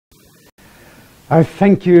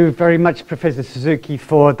Thank you very much, Professor Suzuki,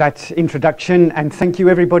 for that introduction, and thank you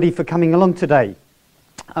everybody for coming along today.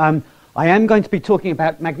 I am going to be talking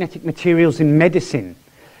about magnetic materials in medicine,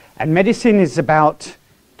 and medicine is about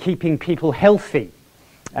keeping people healthy,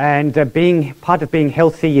 and part of being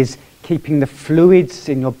healthy is keeping the fluids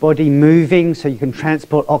in your body moving so you can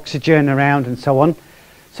transport oxygen around and so on.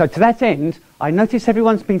 So to that end, I notice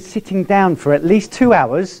everyone's been sitting down for at least 2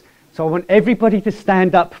 hours, so I want everybody to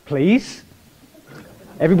stand up, please.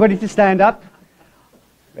 Everybody to stand up.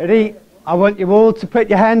 Ready? I want you all to put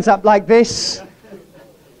your hands up like this.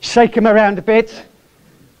 Shake them around a bit.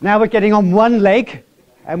 Now we're getting on one leg,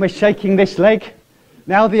 and we're shaking this leg.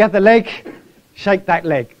 Now the other leg. Shake that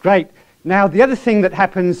leg. Great. Now the other thing that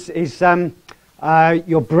happens is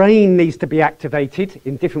your brain needs to be activated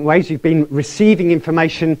in different ways. You've been receiving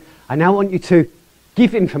information. I now want you to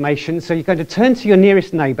give information. So you're going to turn to your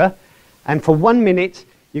nearest neighbour, and for 1 minute,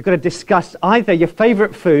 you've got to discuss either your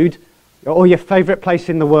favourite food or your favourite place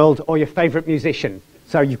in the world or your favourite musician.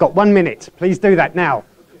 So you've got 1 minute. Please do that now.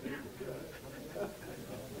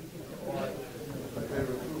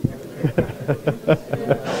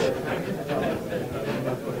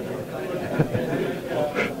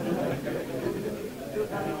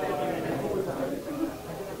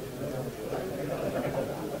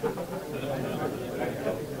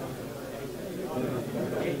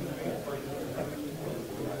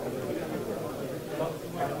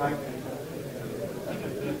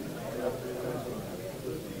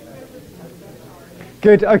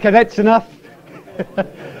 Good, okay, that's enough.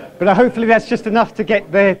 But hopefully that's just enough to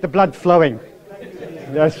get the blood flowing.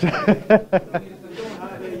 Yes.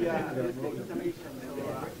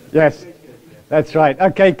 Yes, that's right.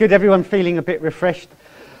 Okay, good, everyone feeling a bit refreshed.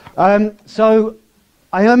 So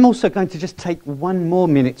I am also going to just take 1 more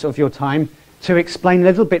minute of your time to explain a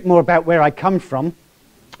little bit more about where I come from.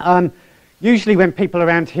 Usually when people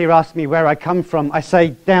around here ask me where I come from, I say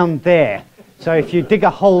down there. So if you dig a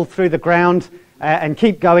hole through the ground and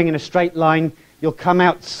keep going in a straight line, you'll come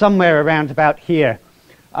out somewhere around about here.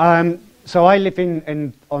 So I live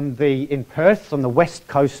in Perth, on the west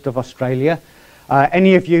coast of Australia.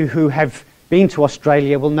 Any of you who have been to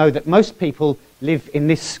Australia will know that most people live in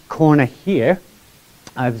this corner here.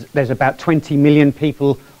 There's about 20 million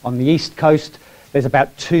people on the east coast. There's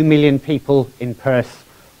about 2 million people in Perth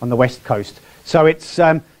on the west coast. So it's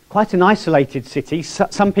quite an isolated city.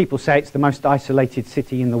 Some people say it's the most isolated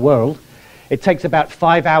city in the world. It takes about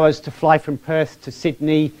 5 hours to fly from Perth to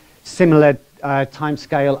Sydney, similar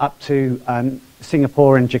timescale up to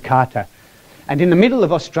Singapore and Jakarta. And in the middle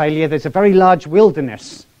of Australia, there's a very large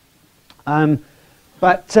wilderness.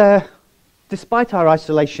 But despite our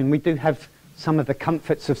isolation, we do have some of the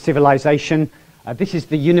comforts of civilization. This is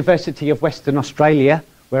the University of Western Australia,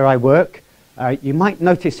 where I work. You might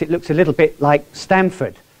notice it looks a little bit like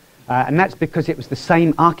Stanford, and that's because it was the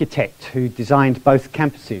same architect who designed both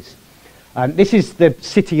campuses. This is the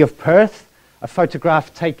city of Perth, a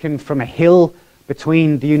photograph taken from a hill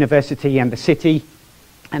between the university and the city.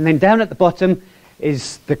 And then down at the bottom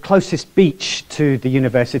is the closest beach to the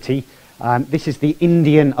university. This is the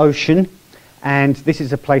Indian Ocean, and this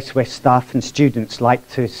is a place where staff and students like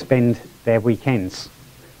to spend their weekends.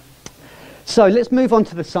 So let's move on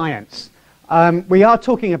to the science. We are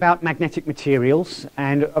talking about magnetic materials,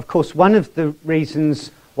 and of course one of the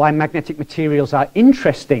reasons why magnetic materials are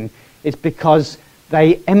interesting is because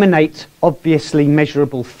they emanate obviously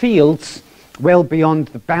measurable fields well beyond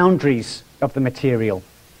the boundaries of the material.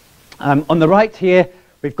 On the right here,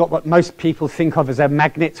 we've got what most people think of as a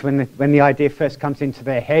magnet when the idea first comes into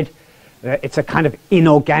their head. It's a kind of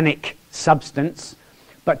inorganic substance.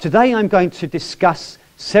 But today I'm going to discuss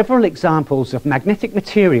several examples of magnetic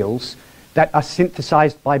materials that are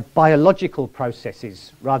synthesized by biological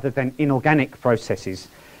processes rather than inorganic processes.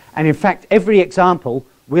 And in fact, every example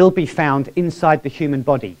will be found inside the human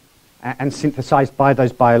body and synthesized by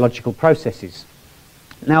those biological processes.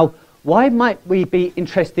 Now, why might we be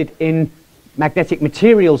interested in magnetic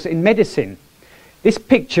materials in medicine? This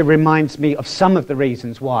picture reminds me of some of the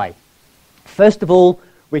reasons why. First of all,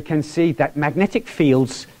 we can see that magnetic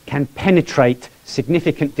fields can penetrate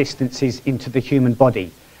significant distances into the human body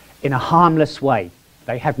in a harmless way.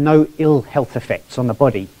 They have no ill health effects on the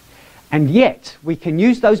body. And yet, we can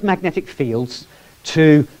use those magnetic fields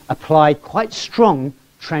to apply quite strong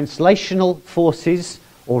translational forces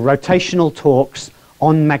or rotational torques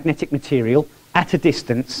on magnetic material at a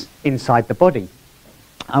distance inside the body.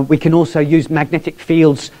 We can also use magnetic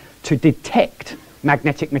fields to detect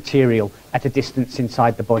magnetic material at a distance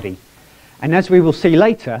inside the body. And as we will see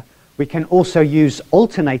later, we can also use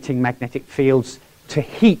alternating magnetic fields to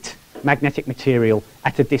heat magnetic material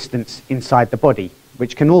at a distance inside the body,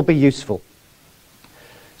 which can all be useful.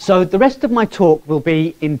 So the rest of my talk will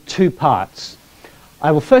be in two parts.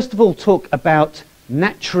 I will first of all talk about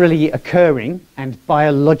naturally occurring and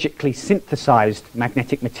biologically synthesized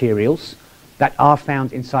magnetic materials that are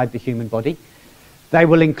found inside the human body. They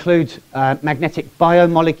will include magnetic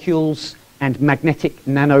biomolecules and magnetic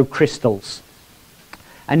nanocrystals.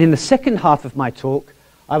 And in the second half of my talk,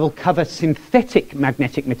 I will cover synthetic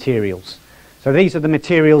magnetic materials. So these are the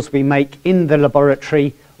materials we make in the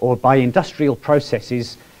laboratory or by industrial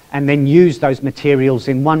processes, and then use those materials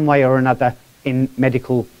in one way or another in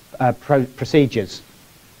medical procedures.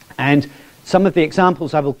 And some of the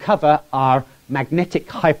examples I will cover are magnetic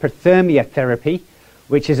hyperthermia therapy,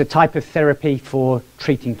 which is a type of therapy for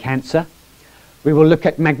treating cancer. We will look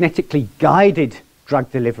at magnetically guided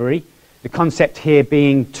drug delivery, the concept here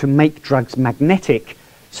being to make drugs magnetic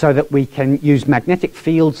so that we can use magnetic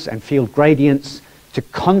fields and field gradients to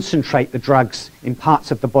concentrate the drugs in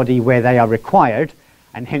parts of the body where they are required,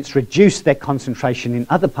 and hence reduce their concentration in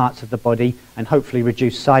other parts of the body and hopefully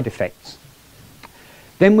reduce side effects.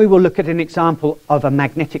 Then we will look at an example of a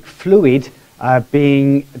magnetic fluid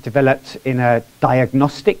being developed in a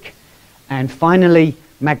diagnostic, and finally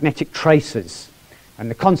magnetic tracers.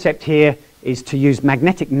 And the concept here is to use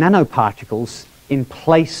magnetic nanoparticles in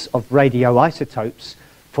place of radioisotopes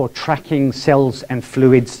for tracking cells and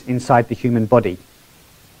fluids inside the human body.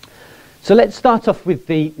 So let's start off with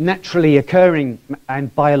the naturally occurring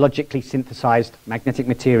and biologically synthesized magnetic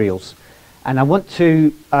materials. And I want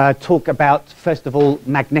to talk about, first of all,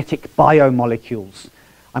 magnetic biomolecules.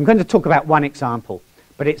 I'm going to talk about one example,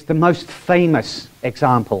 but it's the most famous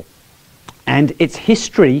example. And its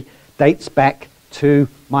history dates back to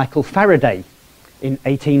Michael Faraday in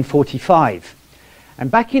 1845. And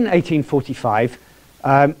back in 1845,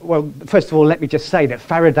 well, first of all, let me just say that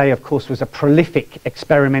Faraday, of course, was a prolific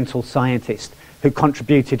experimental scientist who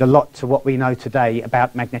contributed a lot to what we know today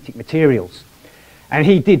about magnetic materials. And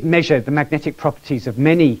he did measure the magnetic properties of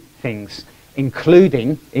many things,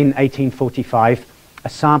 including, in 1845, a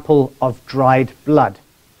sample of dried blood.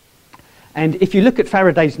 And if you look at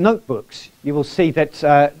Faraday's notebooks, you will see that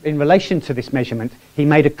in relation to this measurement, he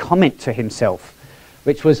made a comment to himself,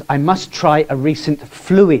 which was, "I must try a recent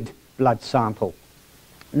fluid blood sample."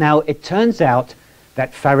 Now, it turns out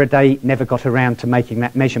that Faraday never got around to making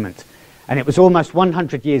that measurement. And it was almost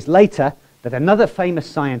 100 years later that another famous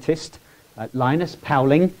scientist, Linus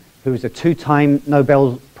Pauling, who was a two-time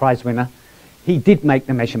Nobel Prize winner, he did make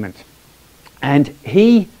the measurement. And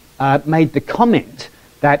he made the comment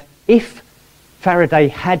that if Faraday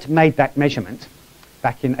had made that measurement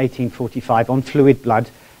back in 1845 on fluid blood,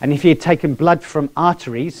 and if he had taken blood from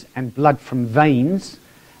arteries and blood from veins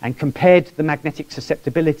and compared the magnetic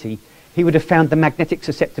susceptibility, he would have found the magnetic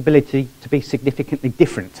susceptibility to be significantly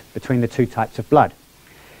different between the two types of blood.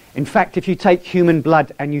 In fact, if you take human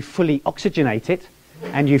blood and you fully oxygenate it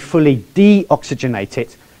and you fully deoxygenate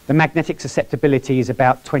it, the magnetic susceptibility is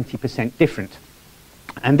about 20% different.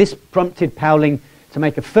 And this prompted Pauling to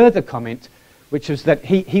make a further comment, which was that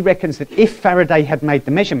he reckons that if Faraday had made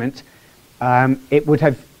the measurement, it would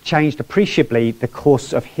have changed appreciably the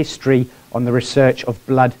course of history on the research of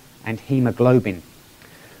blood and hemoglobin.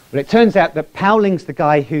 Well, it turns out that Pauling's the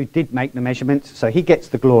guy who did make the measurement, so he gets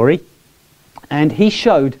the glory. And he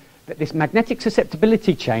showed that this magnetic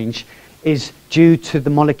susceptibility change is due to the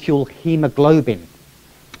molecule hemoglobin,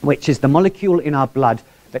 which is the molecule in our blood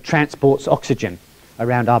that transports oxygen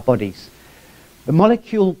around our bodies. The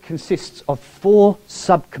molecule consists of 4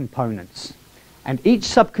 subcomponents, and each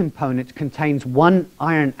subcomponent contains one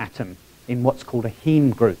iron atom in what's called a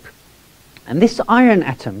heme group. And this iron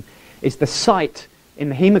atom is the site in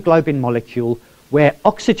the hemoglobin molecule where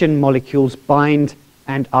oxygen molecules bind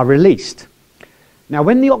and are released. Now,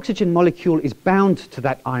 when the oxygen molecule is bound to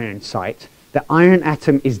that iron site, the iron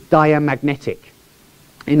atom is diamagnetic.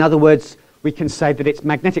 In other words, we can say that its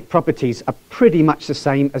magnetic properties are pretty much the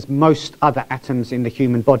same as most other atoms in the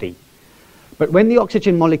human body. But when the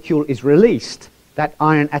oxygen molecule is released, that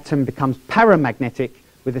iron atom becomes paramagnetic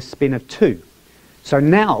with a spin of 2. So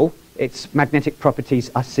now its magnetic properties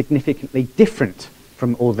are significantly different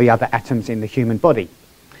from all the other atoms in the human body.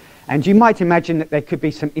 And you might imagine that there could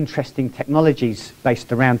be some interesting technologies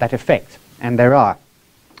based around that effect, and there are.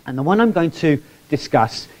 And the one I'm going to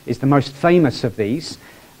discuss is the most famous of these,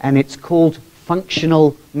 and it's called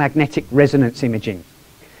functional magnetic resonance imaging.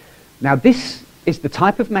 Now, this is the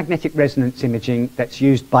type of magnetic resonance imaging that's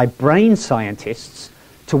used by brain scientists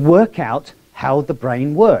to work out how the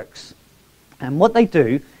brain works. And what they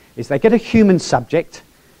do is they get a human subject,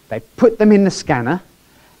 they put them in the scanner,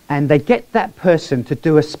 and they get that person to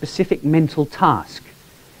do a specific mental task.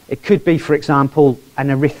 It could be, for example,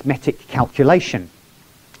 an arithmetic calculation.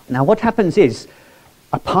 Now, what happens is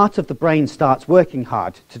a part of the brain starts working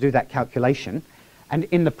hard to do that calculation, and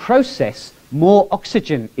in the process, more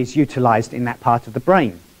oxygen is utilized in that part of the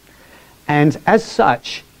brain. And as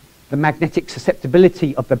such, the magnetic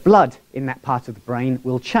susceptibility of the blood in that part of the brain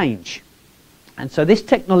will change. And so this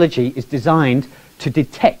technology is designed to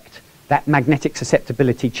detect that magnetic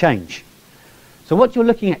susceptibility change. So what you're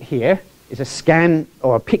looking at here is a scan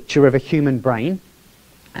or a picture of a human brain,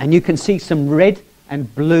 and you can see some red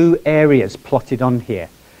and blue areas plotted on here.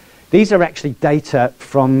 These are actually data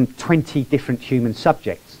from 20 different human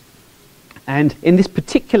subjects. And in this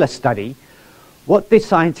particular study, what the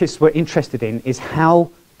scientists were interested in is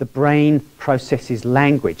how the brain processes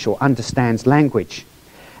language or understands language.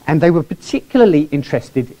 And they were particularly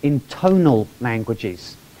interested in tonal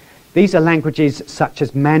languages. These are languages such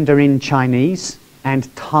as Mandarin Chinese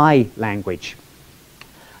and Thai language.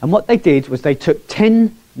 And what they did was they took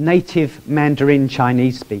 10 native Mandarin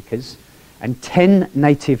Chinese speakers and 10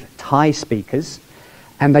 native Thai speakers,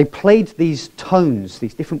 and they played these tones,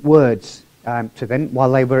 these different words to them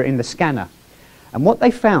while they were in the scanner. And what they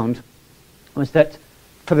found was that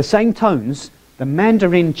for the same tones, the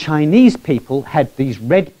Mandarin Chinese people had these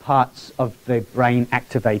red parts of the brain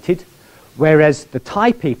activated, whereas the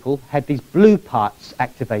Thai people had these blue parts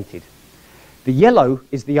activated. The yellow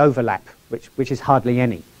is the overlap, which is hardly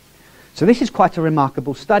any. So this is quite a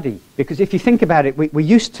remarkable study, because if you think about it, we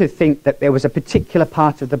used to think that there was a particular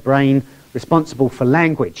part of the brain responsible for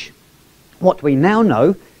language. What we now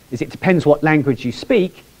know is it depends what language you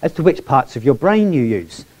speak as to which parts of your brain you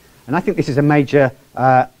use. And I think this is a major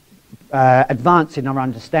advance in our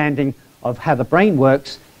understanding of how the brain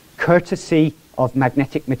works, courtesy of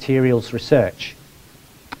magnetic materials research.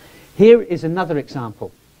 Here is another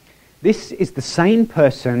example. This is the same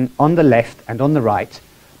person on the left and on the right,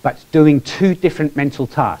 but doing two different mental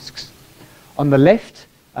tasks. On the left,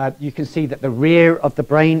 you can see that the rear of the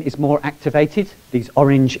brain is more activated, these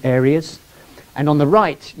orange areas. And on the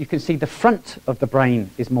right, you can see the front of the brain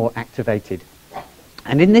is more activated.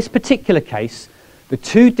 And in this particular case, the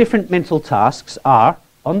two different mental tasks are,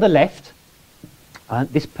 on the left,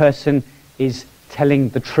 this person is telling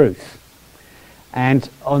the truth. And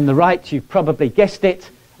on the right, you've probably guessed it,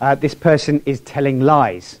 this person is telling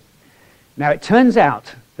lies. Now, it turns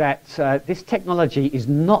out that this technology is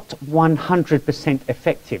not 100%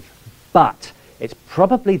 effective, but it's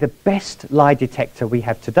probably the best lie detector we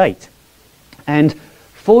have to date. And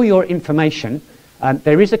for your information,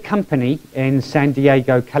 there is a company in San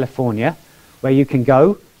Diego, California, where you can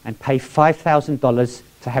go and pay $5,000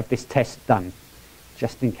 to have this test done,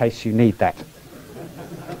 just in case you need that.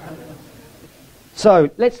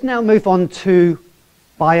 So let's now move on to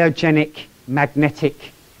biogenic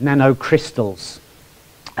magnetic nanocrystals.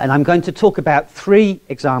 And I'm going to talk about three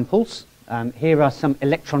examples. Here are some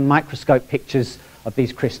electron microscope pictures of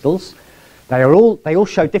these crystals. They all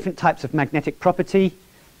show different types of magnetic property.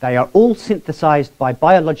 They are all synthesized by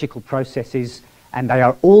biological processes, and they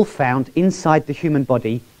are all found inside the human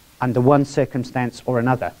body under one circumstance or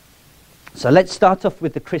another. So let's start off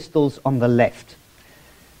with the crystals on the left.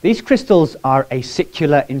 These crystals are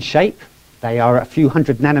acicular in shape. They are a few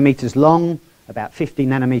hundred nanometers long, about 50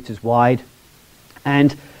 nanometers wide,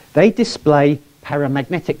 and they display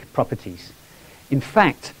paramagnetic properties. In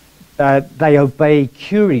fact, they obey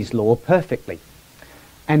Curie's law perfectly.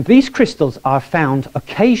 And these crystals are found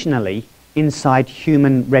occasionally inside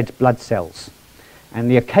human red blood cells. And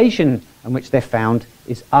the occasion on which they're found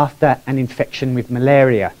is after an infection with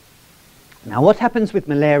malaria. Now, what happens with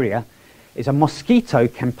malaria is a mosquito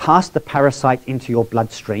can pass the parasite into your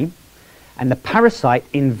bloodstream, and the parasite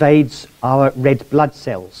invades our red blood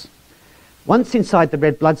cells. Once inside the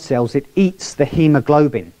red blood cells, it eats the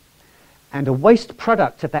hemoglobin. And a waste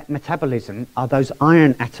product of that metabolism are those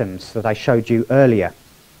iron atoms that I showed you earlier.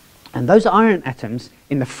 And those iron atoms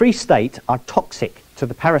in the free state are toxic to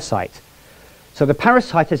the parasite. So the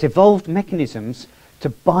parasite has evolved mechanisms to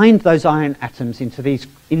bind those iron atoms into these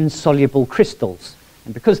insoluble crystals.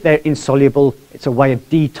 And because they're insoluble, it's a way of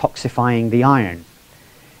detoxifying the iron.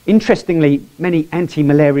 Interestingly, many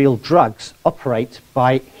anti-malarial drugs operate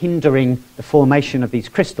by hindering the formation of these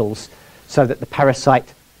crystals so that the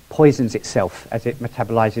parasite poisons itself as it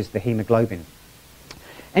metabolizes the hemoglobin.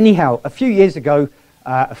 Anyhow, a few years ago,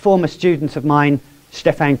 a former student of mine,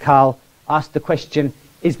 Stefan Karl, asked the question,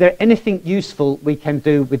 is there anything useful we can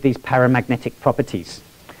do with these paramagnetic properties?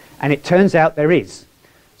 And it turns out there is.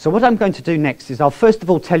 So what I'm going to do next is I'll first of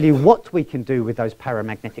all tell you what we can do with those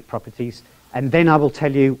paramagnetic properties, and then I will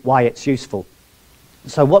tell you why it's useful.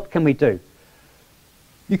 So what can we do?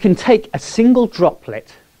 You can take a single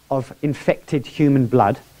droplet of infected human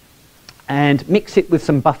blood and mix it with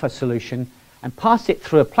some buffer solution and pass it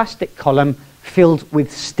through a plastic column filled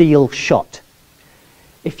with steel shot.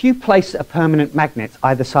 If you place a permanent magnet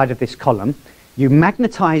either side of this column, you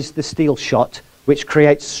magnetize the steel shot, which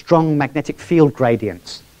creates strong magnetic field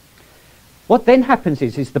gradients. What then happens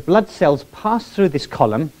is the blood cells pass through this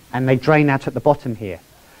column and they drain out at the bottom here.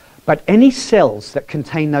 But any cells that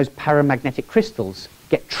contain those paramagnetic crystals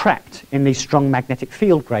get trapped in these strong magnetic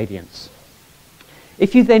field gradients.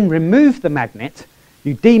 If you then remove the magnet,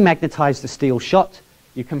 you demagnetize the steel shot,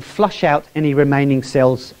 you can flush out any remaining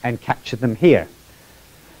cells and capture them here.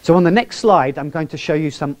 So on the next slide, I'm going to show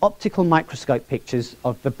you some optical microscope pictures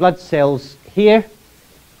of the blood cells here,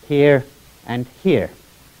 here, and here.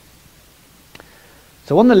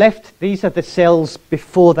 So on the left, these are the cells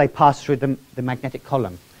before they pass through the magnetic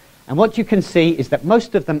column. And what you can see is that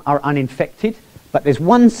most of them are uninfected, but there's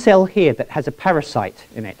one cell here that has a parasite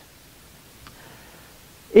in it.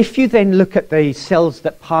 If you then look at the cells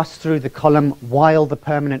that pass through the column while the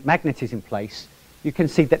permanent magnet is in place, you can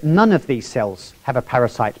see that none of these cells have a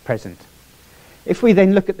parasite present. If we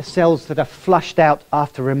then look at the cells that are flushed out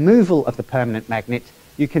after removal of the permanent magnet,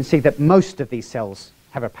 you can see that most of these cells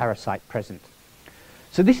have a parasite present.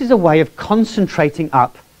 So this is a way of concentrating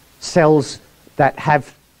up cells that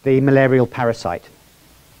have the malarial parasite.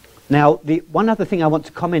 Now, one other thing I want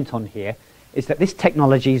to comment on here is that this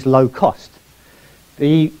technology is low cost.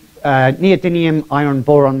 The neodymium iron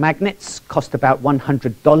boron magnets cost about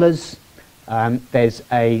 $100. There's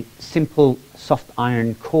a simple soft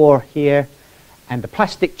iron core here, and the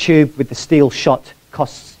plastic tube with the steel shot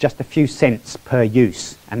costs just a few cents per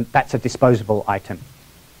use, and that's a disposable item.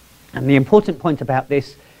 And the important point about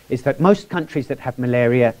this is that most countries that have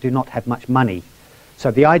malaria do not have much money. So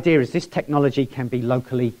the idea is this technology can be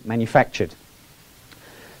locally manufactured.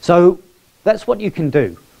 So that's what you can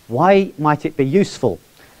do. Why might it be useful?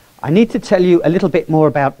 I need to tell you a little bit more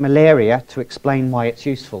about malaria to explain why it's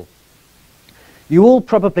useful. You all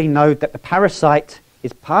probably know that the parasite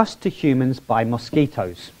is passed to humans by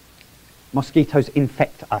mosquitoes. Mosquitoes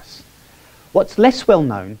infect us. What's less well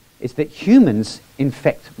known is that humans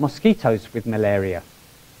infect mosquitoes with malaria.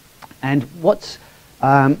 And what's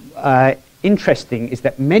interesting is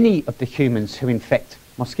that many of the humans who infect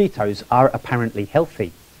mosquitoes are apparently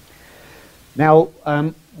healthy. Now,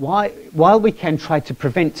 while we can try to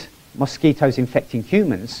prevent mosquitoes infecting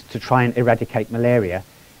humans to try and eradicate malaria,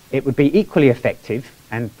 it would be equally effective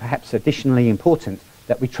and perhaps additionally important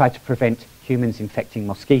that we try to prevent humans infecting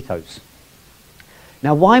mosquitoes.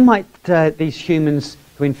 Now, why might these humans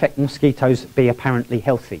who infect mosquitoes be apparently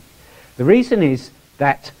healthy? The reason is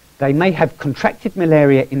that they may have contracted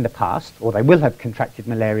malaria in the past, or they will have contracted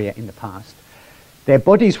malaria in the past. Their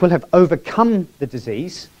bodies will have overcome the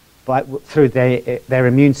disease through their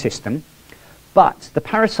immune system, but the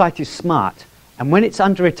parasite is smart, and when it's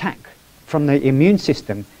under attack from the immune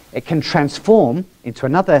system, it can transform into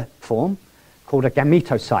another form called a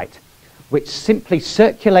gametocyte, which simply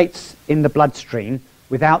circulates in the bloodstream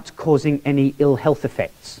without causing any ill health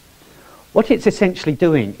effects. What it's essentially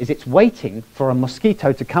doing is it's waiting for a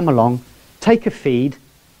mosquito to come along, take a feed,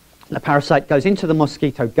 the parasite goes into the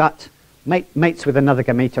mosquito gut, mates with another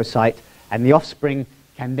gametocyte, and the offspring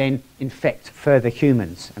can then infect further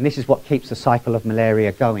humans. And this is what keeps the cycle of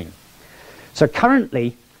malaria going. So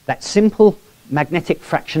currently, that simple magnetic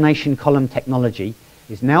fractionation column technology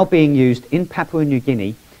is now being used in Papua New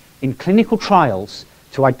Guinea in clinical trials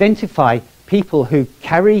to identify people who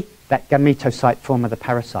carry that gametocyte form of the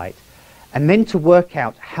parasite, and then to work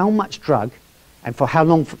out how much drug and for how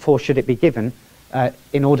long for should it be given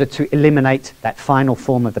in order to eliminate that final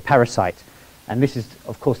form of the parasite. And this is,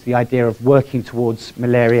 of course, the idea of working towards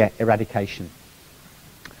malaria eradication.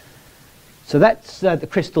 So that's the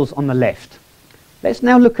crystals on the left. Let's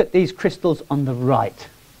now look at these crystals on the right.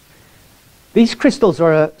 These crystals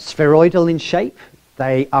are spheroidal in shape.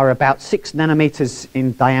 They are about 6 nanometers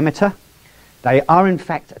in diameter. They are, in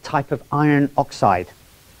fact, a type of iron oxide.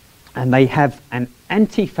 And they have an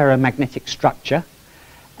antiferromagnetic structure,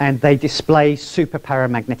 and they display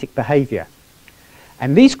superparamagnetic behavior.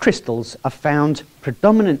 And these crystals are found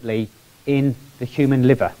predominantly in the human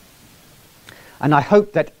liver. And I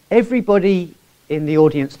hope that everybody in the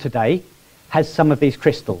audience today has some of these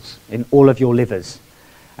crystals in all of your livers.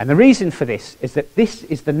 And the reason for this is that this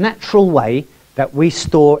is the natural way that we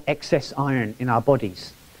store excess iron in our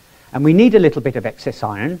bodies. And we need a little bit of excess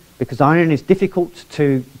iron because iron is difficult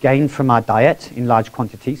to gain from our diet in large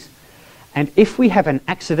quantities. And if we have an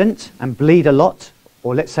accident and bleed a lot,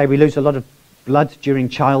 or let's say we lose a lot of blood during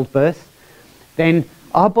childbirth, then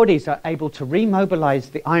our bodies are able to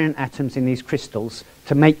remobilize the iron atoms in these crystals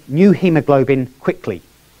to make new hemoglobin quickly.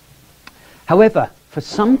 However, for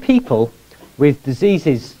some people with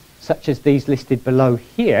diseases such as these listed below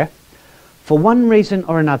here, for one reason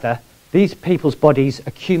or another, these people's bodies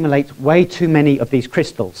accumulate way too many of these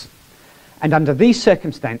crystals. And under these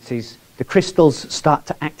circumstances, the crystals start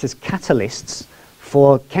to act as catalysts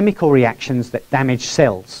for chemical reactions that damage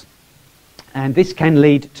cells. And this can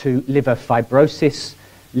lead to liver fibrosis,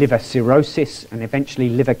 liver cirrhosis, and eventually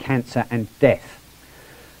liver cancer and death.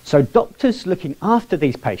 So doctors looking after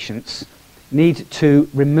these patients need to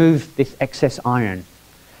remove this excess iron.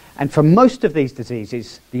 And for most of these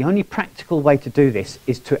diseases, the only practical way to do this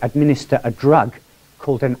is to administer a drug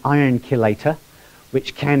called an iron chelator,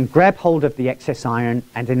 which can grab hold of the excess iron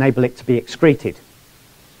and enable it to be excreted.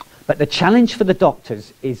 But the challenge for the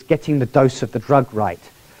doctors is getting the dose of the drug right.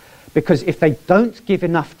 Because if they don't give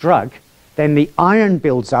enough drug, then the iron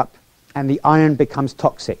builds up and the iron becomes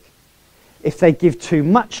toxic. If they give too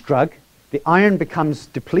much drug, the iron becomes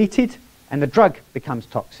depleted and the drug becomes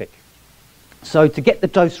toxic. So to get the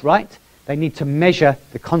dose right, they need to measure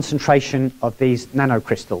the concentration of these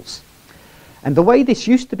nanocrystals. And the way this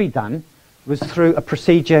used to be done was through a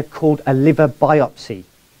procedure called a liver biopsy.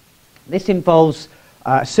 This involves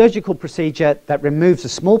a surgical procedure that removes a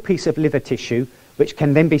small piece of liver tissue which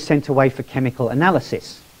can then be sent away for chemical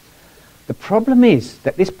analysis. The problem is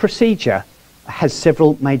that this procedure has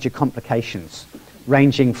several major complications,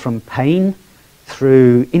 ranging from pain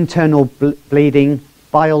through internal bleeding,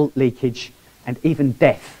 bile leakage, and even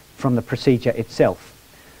death from the procedure itself.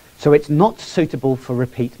 So it's not suitable for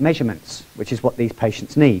repeat measurements, which is what these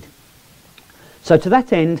patients need. So to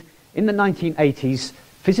that end, in the 1980s,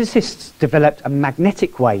 physicists developed a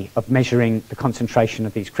magnetic way of measuring the concentration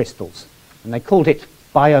of these crystals, and they called it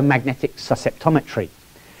biomagnetic susceptometry.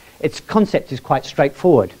 Its concept is quite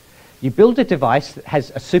straightforward. You build a device that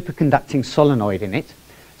has a superconducting solenoid in it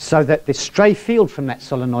so that the stray field from that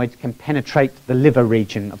solenoid can penetrate the liver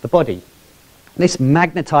region of the body. This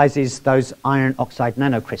magnetizes those iron oxide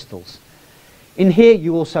nanocrystals. In here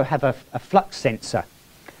you also have a flux sensor,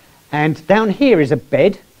 and down here is a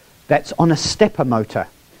bed that's on a stepper motor,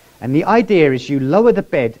 and the idea is you lower the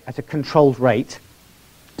bed at a controlled rate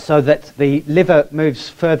so that the liver moves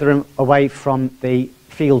further away from the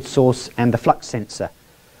field source and the flux sensor.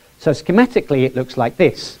 So schematically it looks like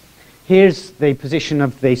this. Here's the position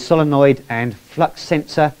of the solenoid and flux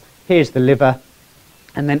sensor, here's the liver,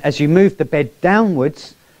 and then as you move the bed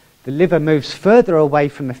downwards, the liver moves further away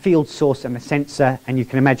from the field source and the sensor, and you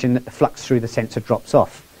can imagine that the flux through the sensor drops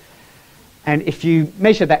off. And if you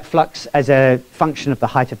measure that flux as a function of the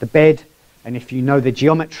height of the bed, and if you know the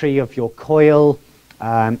geometry of your coil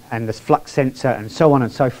and the flux sensor and so on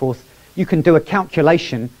and so forth, you can do a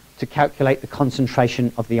calculation to calculate the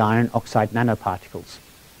concentration of the iron oxide nanoparticles.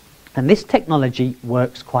 And this technology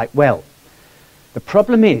works quite well. The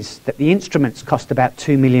problem is that the instruments cost about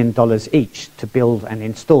 $2 million each to build and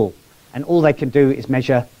install, and all they can do is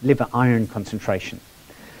measure liver iron concentration.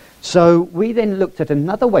 So we then looked at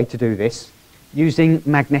another way to do this using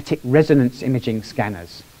magnetic resonance imaging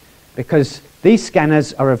scanners, because these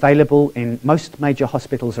scanners are available in most major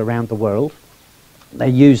hospitals around the world. They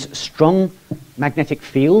use strong magnetic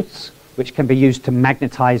fields which can be used to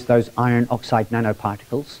magnetize those iron oxide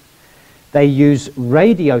nanoparticles. They use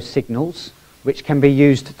radio signals which can be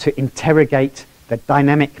used to interrogate the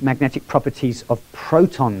dynamic magnetic properties of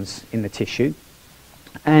protons in the tissue.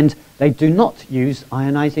 And they do not use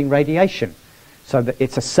ionizing radiation, so that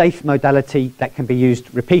it's a safe modality that can be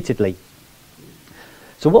used repeatedly.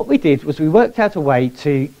 So what we did was we worked out a way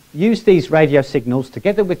to use these radio signals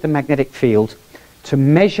together with the magnetic field to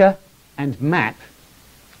measure and map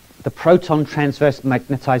the proton transverse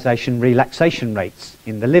magnetization relaxation rates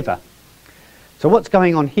in the liver. So what's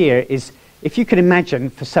going on here is, if you can imagine,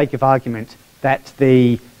 for sake of argument, that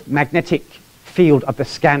the magnetic field of the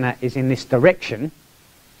scanner is in this direction,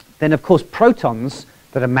 then of course protons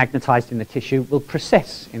that are magnetized in the tissue will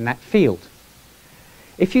precess in that field.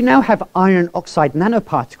 If you now have iron oxide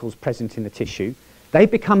nanoparticles present in the tissue, they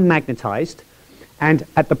become magnetized, and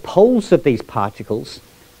at the poles of these particles,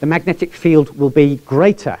 the magnetic field will be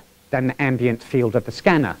greater than the ambient field of the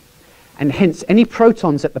scanner, and hence any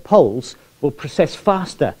protons at the poles will precess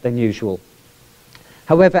faster than usual.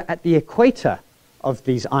 However, at the equator of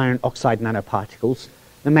these iron oxide nanoparticles,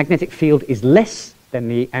 the magnetic field is less than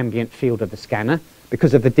the ambient field of the scanner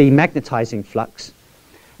because of the demagnetizing flux,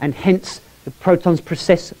 and hence the protons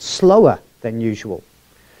precess slower than usual.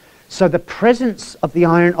 So the presence of the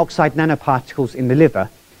iron oxide nanoparticles in the liver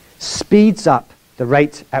speeds up the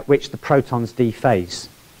rate at which the protons dephase.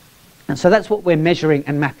 And so that's what we're measuring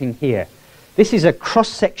and mapping here. This is a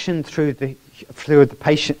cross-section through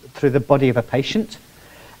the body of a patient.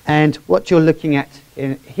 And what you're looking at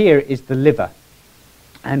here is the liver.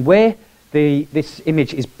 And where this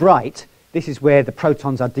image is bright, this is where the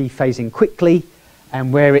protons are dephasing quickly,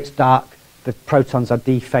 and where it's dark, the protons are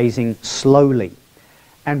dephasing slowly.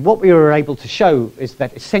 And what we were able to show is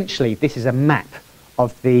that essentially this is a map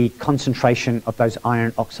of the concentration of those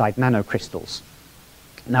iron oxide nanocrystals.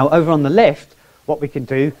 Now over on the left, what we can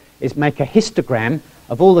do is make a histogram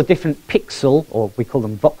of all the different pixel, or we call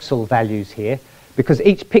them voxel values here, because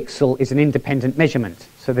each pixel is an independent measurement.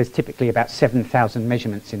 So there's typically about 7,000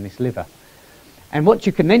 measurements in this liver. And what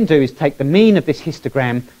you can then do is take the mean of this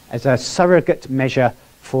histogram as a surrogate measure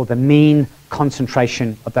for the mean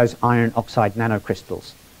concentration of those iron oxide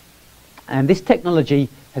nanocrystals. And this technology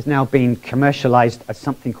has now been commercialized as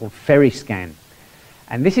something called FeriScan.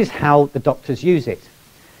 And this is how the doctors use it.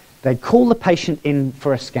 They call the patient in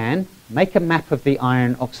for a scan, make a map of the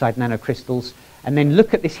iron oxide nanocrystals, and then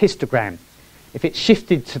look at this histogram. If it's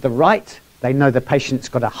shifted to the right, they know the patient's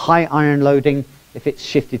got a high iron loading. If it's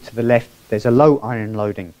shifted to the left, there's a low iron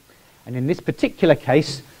loading. And in this particular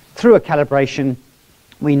case, through a calibration,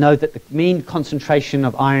 we know that the mean concentration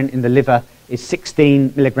of iron in the liver is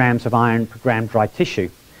 16 milligrams of iron per gram dry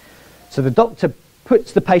tissue. So the doctor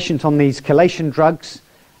puts the patient on these chelation drugs,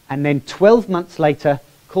 and then 12 months later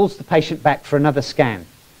calls the patient back for another scan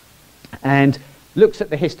and looks at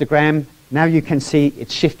the histogram. Now you can see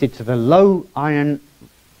it's shifted to the low iron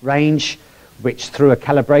range, which through a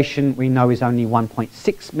calibration we know is only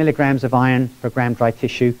 1.6 milligrams of iron per gram dry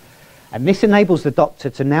tissue. And this enables the doctor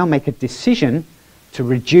to now make a decision to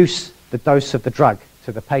reduce the dose of the drug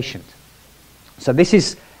to the patient. So this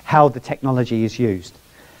is how the technology is used.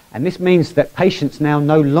 And this means that patients now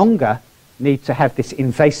no longer need to have this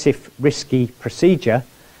invasive, risky procedure,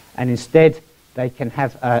 and instead they can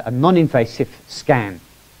have a non-invasive scan.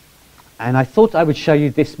 And I thought I would show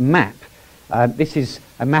you this map. This is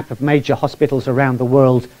a map of major hospitals around the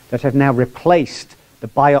world that have now replaced the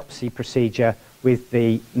biopsy procedure with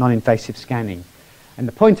the non-invasive scanning. And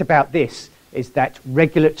the point about this is that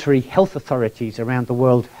regulatory health authorities around the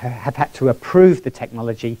world have had to approve the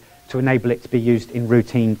technology to enable it to be used in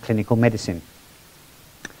routine clinical medicine.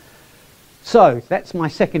 So that's my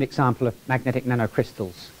second example of magnetic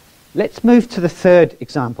nanocrystals. Let's move to the third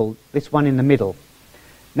example, this one in the middle.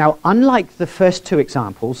 Now, unlike the first two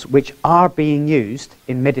examples, which are being used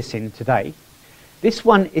in medicine today, this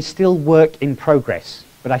one is still work in progress,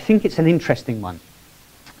 but I think it's an interesting one.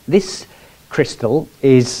 This crystal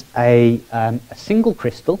is a single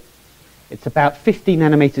crystal. It's about 50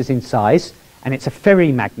 nanometers in size, and it's a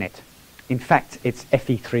ferrimagnet. In fact, it's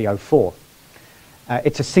Fe3O4.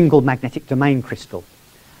 It's a single magnetic domain crystal.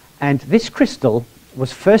 And this crystal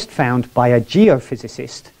was first found by a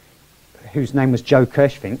geophysicist whose name was Joe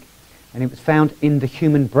Kirschvink, and it was found in the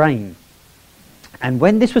human brain. And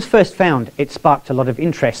when this was first found, it sparked a lot of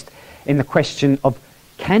interest in the question of,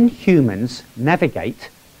 can humans navigate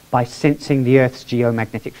by sensing the Earth's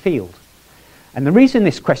geomagnetic field? And the reason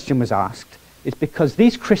this question was asked is because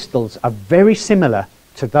these crystals are very similar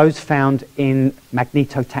to those found in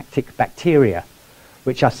magnetotactic bacteria,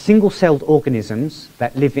 which are single-celled organisms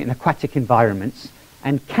that live in aquatic environments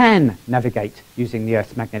and can navigate using the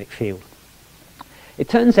Earth's magnetic field. It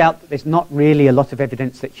turns out that there's not really a lot of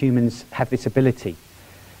evidence that humans have this ability.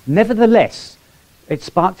 Nevertheless, it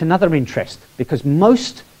sparked another interest because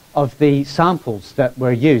most of the samples that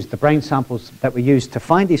were used, the brain samples that were used to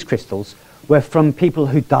find these crystals, were from people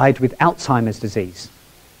who died with Alzheimer's disease.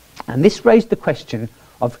 And this raised the question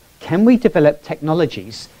of, can we develop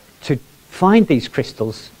technologies to find these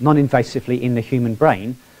crystals non-invasively in the human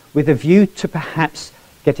brain with a view to perhaps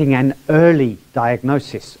getting an early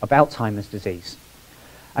diagnosis of Alzheimer's disease?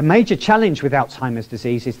 A major challenge with Alzheimer's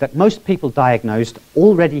disease is that most people diagnosed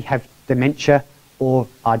already have dementia or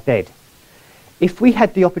are dead. If we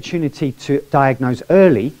had the opportunity to diagnose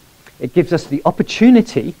early, it gives us the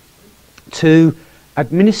opportunity to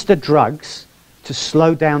administer drugs to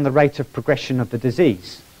slow down the rate of progression of the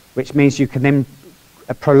disease, which means you can then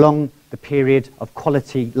prolong the period of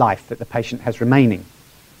quality life that the patient has remaining.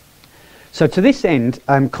 So to this end,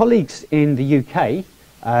 colleagues in the UK,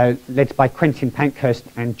 led by Quentin Pankhurst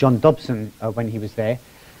and John Dobson when he was there,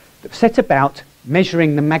 set about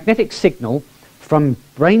measuring the magnetic signal from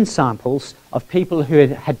brain samples of people who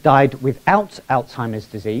had died without Alzheimer's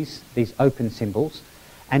disease, these open symbols,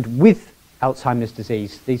 and with Alzheimer's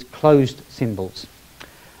disease, these closed symbols.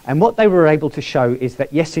 And what they were able to show is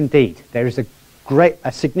that, yes, indeed, there is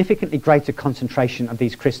a significantly greater concentration of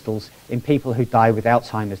these crystals in people who die with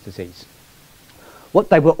Alzheimer's disease. What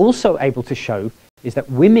they were also able to show is that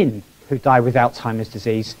women who die with Alzheimer's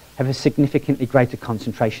disease have a significantly greater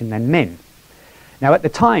concentration than men. Now, at the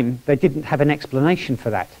time, they didn't have an explanation for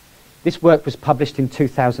that. This work was published in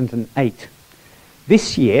 2008.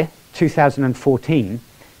 This year, 2014,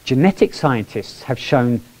 genetic scientists have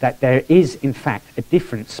shown that there is, in fact, a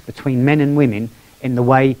difference between men and women in the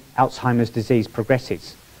way Alzheimer's disease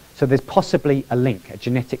progresses. So there's possibly a link, a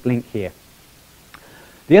genetic link here.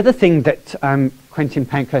 The other thing that Quentin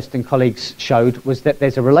Pankhurst and colleagues showed was that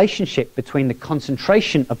there's a relationship between the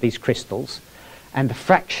concentration of these crystals and the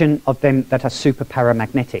fraction of them that are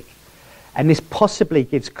superparamagnetic. And this possibly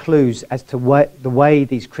gives clues as to the way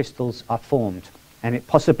these crystals are formed. And it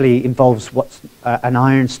possibly involves what's an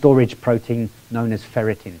iron storage protein known as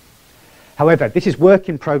ferritin. However, this is work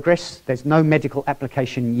in progress. There's no medical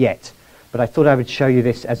application yet. But I thought I would show you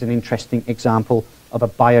this as an interesting example of a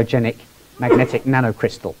biogenic magnetic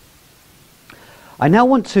nanocrystal. I now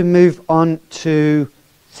want to move on to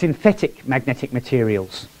synthetic magnetic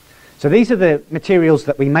materials. So these are the materials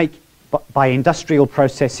that we make by industrial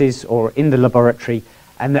processes or in the laboratory,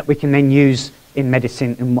 and that we can then use in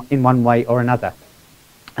medicine in one way or another.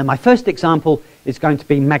 And my first example is going to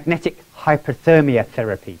be magnetic hyperthermia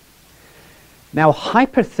therapy. Now,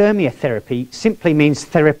 hyperthermia therapy simply means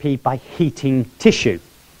therapy by heating tissue.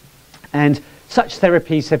 And such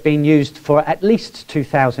therapies have been used for at least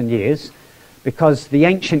 2,000 years because the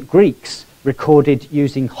ancient Greeks recorded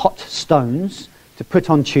using hot stones to put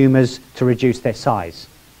on tumours to reduce their size.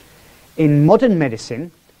 In modern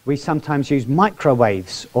medicine, we sometimes use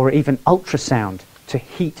microwaves or even ultrasound to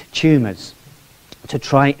heat tumours to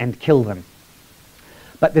try and kill them.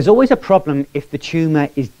 But there's always a problem if the tumour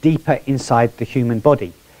is deeper inside the human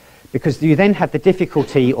body, because you then have the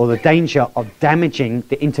difficulty or the danger of damaging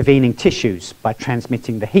the intervening tissues by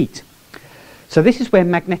transmitting the heat. So this is where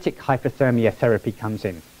magnetic hyperthermia therapy comes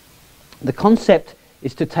in. The concept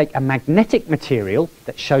is to take a magnetic material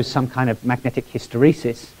that shows some kind of magnetic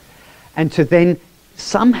hysteresis and to then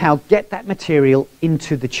somehow get that material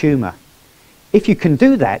into the tumour. If you can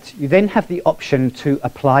do that, you then have the option to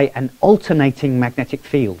apply an alternating magnetic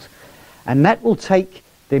field, and that will take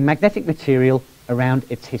the magnetic material around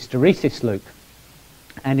its hysteresis loop.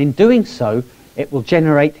 And in doing so, it will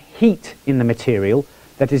generate heat in the material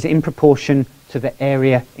that is in proportion to the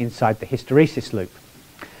area inside the hysteresis loop.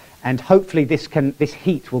 And hopefully this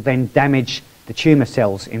heat will then damage the tumour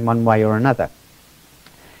cells in one way or another.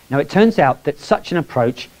 Now, it turns out that such an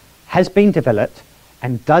approach has been developed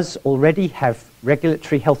and does already have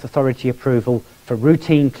regulatory health authority approval for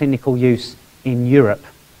routine clinical use in Europe.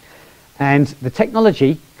 And the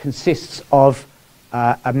technology consists of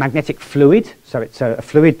a magnetic fluid, so it's a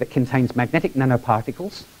fluid that contains magnetic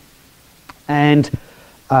nanoparticles, and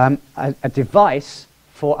a device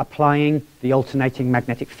for applying the alternating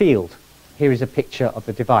magnetic field. Here is a picture of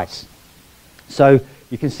the device. So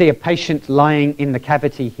you can see a patient lying in the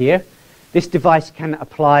cavity here. This device can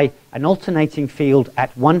apply an alternating field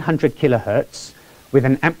at 100 kilohertz with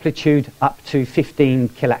an amplitude up to 15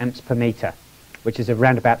 kiloamps per meter, which is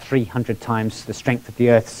around about 300 times the strength of the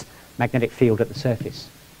Earth's magnetic field at the surface.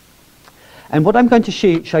 And what I'm going to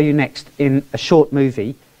show you next in a short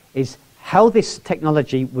movie is how this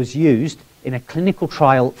technology was used in a clinical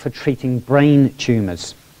trial for treating brain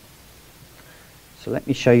tumours. So let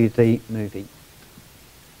me show you the movie.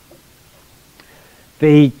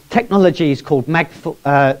 The technology is called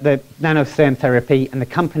the nanotherm therapy, and the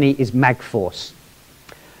company is Magforce.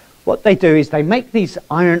 What they do is they make these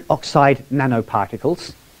iron oxide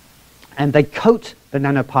nanoparticles, and they coat the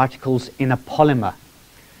nanoparticles in a polymer.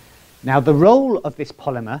 Now, the role of this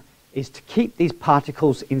polymer is to keep these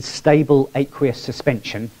particles in stable aqueous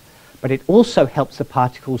suspension, but it also helps the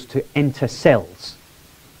particles to enter cells.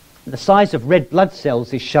 The size of red blood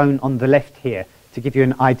cells is shown on the left here, to give you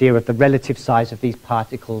an idea of the relative size of these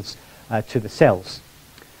particles to the cells.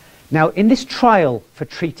 Now, in this trial for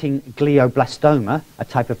treating glioblastoma, a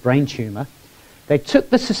type of brain tumour, they took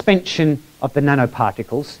the suspension of the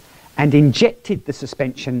nanoparticles and injected the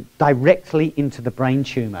suspension directly into the brain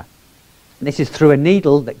tumour. This is through a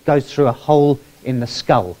needle that goes through a hole in the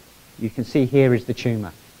skull. You can see here is the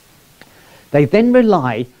tumour. They then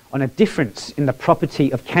rely on a difference in the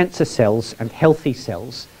property of cancer cells and healthy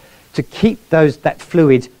cells to keep that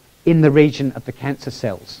fluid in the region of the cancer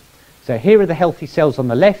cells. So here are the healthy cells on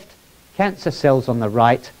the left, cancer cells on the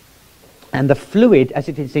right, and the fluid, as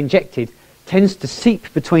it is injected, tends to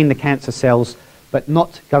seep between the cancer cells but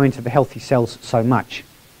not go into the healthy cells so much.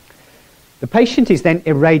 The patient is then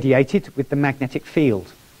irradiated with the magnetic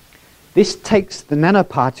field. This takes the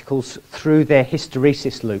nanoparticles through their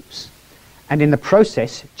hysteresis loops and in the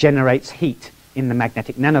process generates heat in the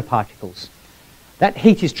magnetic nanoparticles. That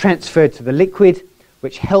heat is transferred to the liquid,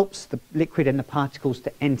 which helps the liquid and the particles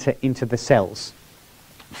to enter into the cells.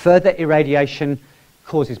 Further irradiation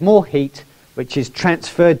causes more heat, which is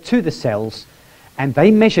transferred to the cells, and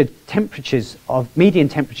they measured median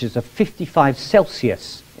temperatures of 55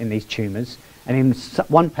 Celsius in these tumours, and in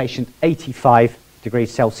one patient 85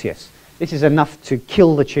 degrees Celsius. This is enough to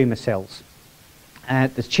kill the tumour cells.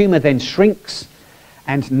 The tumour then shrinks,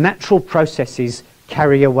 and natural processes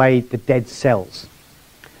carry away the dead cells.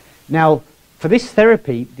 Now, for this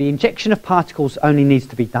therapy, the injection of particles only needs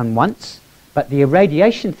to be done once, but the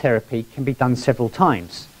irradiation therapy can be done several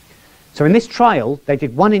times. So in this trial, they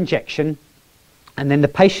did one injection, and then the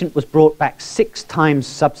patient was brought back 6 times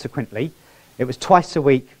subsequently. It was twice a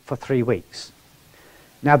week for 3 weeks.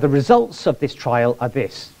 Now, the results of this trial are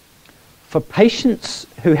this. For patients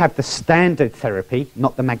who have the standard therapy,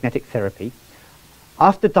 not the magnetic therapy,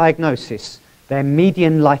 after diagnosis, their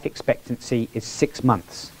median life expectancy is 6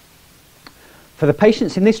 months. For the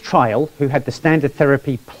patients in this trial who had the standard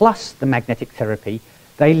therapy plus the magnetic therapy,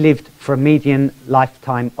 they lived for a median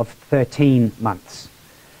lifetime of 13 months.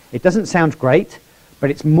 It doesn't sound great, but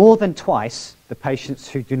it's more than twice the patients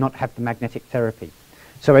who do not have the magnetic therapy.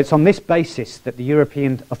 So it's on this basis that the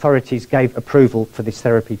European authorities gave approval for this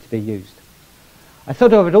therapy to be used. I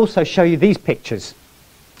thought I would also show you these pictures.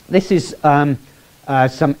 This is some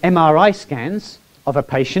MRI scans of a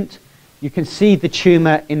patient. You can see the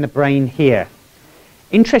tumour in the brain here.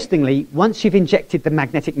 Interestingly, once you've injected the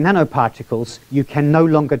magnetic nanoparticles, you can no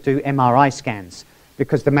longer do MRI scans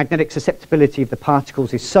because the magnetic susceptibility of the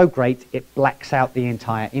particles is so great it blacks out the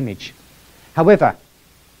entire image. However,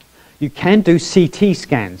 you can do CT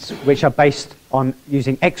scans, which are based on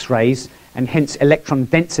using X-rays, and hence electron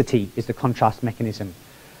density is the contrast mechanism.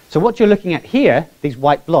 So what you're looking at here, these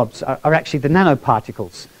white blobs, are actually the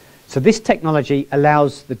nanoparticles. So this technology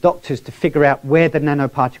allows the doctors to figure out where the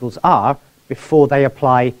nanoparticles are before they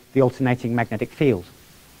apply the alternating magnetic field.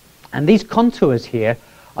 And these contours here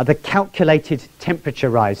are the calculated temperature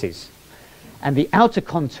rises. And the outer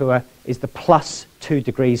contour is the plus 2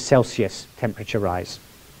 degrees Celsius temperature rise.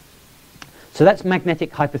 So that's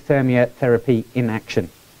magnetic hypothermia therapy in action.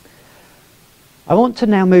 I want to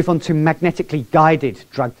now move on to magnetically guided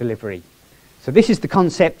drug delivery. So this is the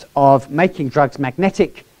concept of making drugs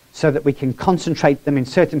magnetic so that we can concentrate them in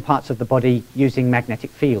certain parts of the body using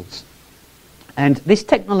magnetic fields. And this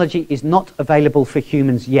technology is not available for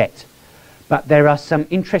humans yet, but there are some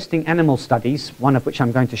interesting animal studies, one of which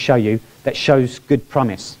I'm going to show you, that shows good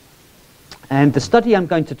promise. And the study I'm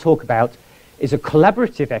going to talk about is a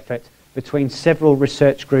collaborative effort between several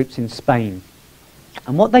research groups in Spain.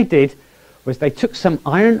 And what they did was they took some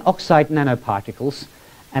iron oxide nanoparticles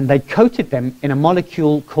and they coated them in a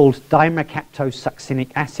molecule called dimercaptosuccinic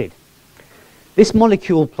acid. This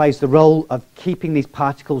molecule plays the role of keeping these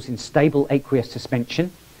particles in stable aqueous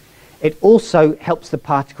suspension. It also helps the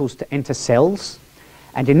particles to enter cells,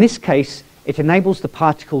 and in this case it enables the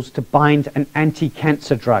particles to bind an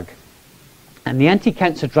anti-cancer drug. And the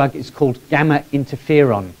anti-cancer drug is called gamma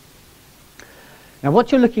interferon. Now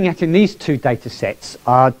what you're looking at in these two data sets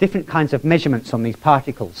are different kinds of measurements on these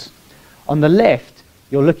particles. On the left,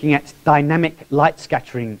 you're looking at dynamic light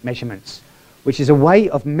scattering measurements, which is a way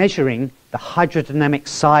of measuring the hydrodynamic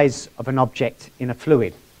size of an object in a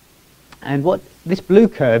fluid. And what this blue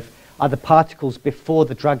curve are the particles before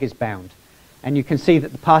the drug is bound. And you can see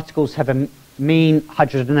that the particles have a mean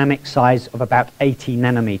hydrodynamic size of about 80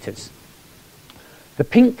 nanometers. The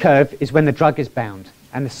pink curve is when the drug is bound,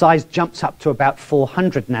 and the size jumps up to about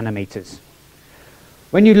 400 nanometers.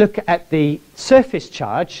 When you look at the surface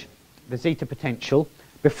charge, the zeta potential,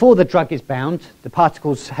 before the drug is bound, the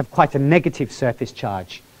particles have quite a negative surface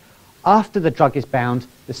charge. After the drug is bound,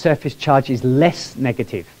 the surface charge is less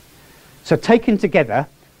negative. So taken together,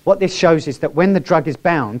 what this shows is that when the drug is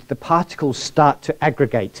bound, the particles start to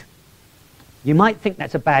aggregate. You might think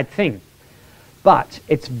that's a bad thing, but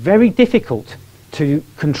it's very difficult to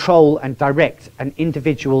control and direct an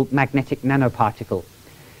individual magnetic nanoparticle.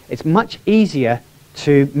 It's much easier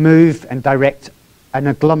to move and direct an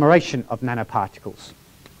agglomeration of nanoparticles.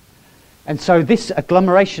 And so this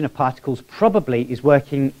agglomeration of particles probably is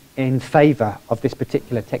working in favor of this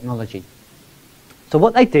particular technology. So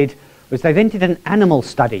what they did was they then did an animal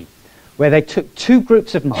study where they took 2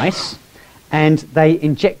 groups of mice and they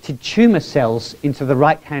injected tumor cells into the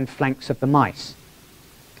right-hand flanks of the mice.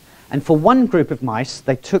 And for one group of mice,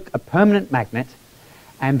 they took a permanent magnet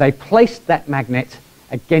and they placed that magnet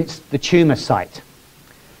against the tumor site.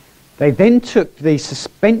 They then took the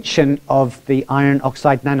suspension of the iron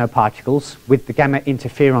oxide nanoparticles with the gamma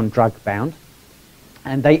interferon drug bound,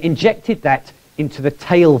 and they injected that into the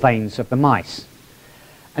tail veins of the mice.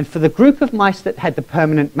 And for the group of mice that had the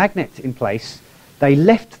permanent magnet in place, they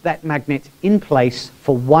left that magnet in place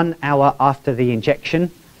for 1 hour after the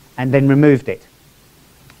injection and then removed it.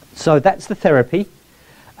 So that's the therapy.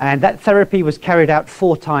 And that therapy was carried out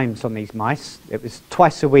 4 times on these mice. It was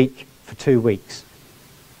twice a week for 2 weeks.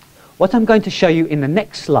 What I'm going to show you in the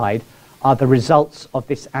next slide are the results of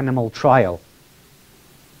this animal trial.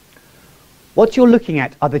 What you're looking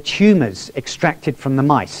at are the tumors extracted from the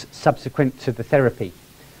mice subsequent to the therapy.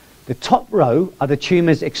 The top row are the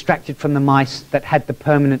tumors extracted from the mice that had the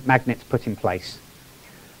permanent magnet put in place.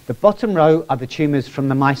 The bottom row are the tumors from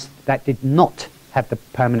the mice that did not have the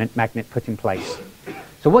permanent magnet put in place.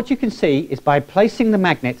 So what you can see is by placing the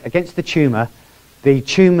magnet against the tumor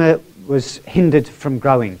was hindered from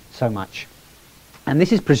growing so much. And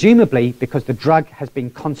this is presumably because the drug has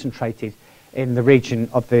been concentrated in the region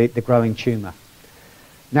of the growing tumor.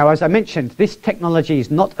 Now, as I mentioned, this technology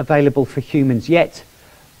is not available for humans yet,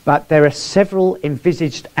 but there are several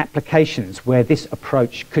envisaged applications where this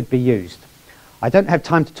approach could be used. I don't have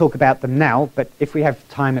time to talk about them now, but if we have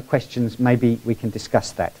time at questions, maybe we can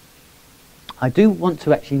discuss that. I do want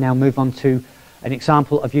to actually now move on to an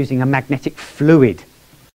example of using a magnetic fluid.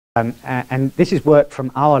 And this is work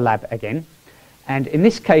from our lab again. And in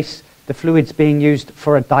this case, the fluid's being used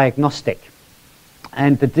for a diagnostic.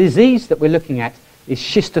 And the disease that we're looking at is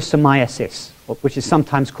schistosomiasis, which is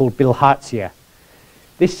sometimes called bilharzia.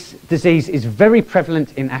 This disease is very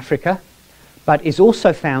prevalent in Africa, but is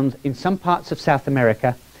also found in some parts of South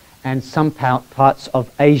America and some parts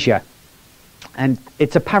of Asia. And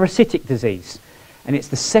it's a parasitic disease, and it's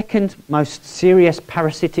the second most serious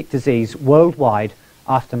parasitic disease worldwide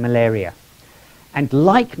after malaria. And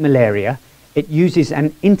like malaria, it uses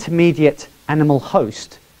an intermediate animal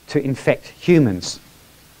host to infect humans.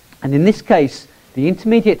 And in this case, the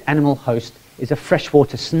intermediate animal host is a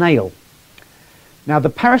freshwater snail. Now, the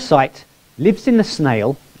parasite lives in the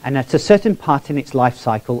snail, and at a certain part in its life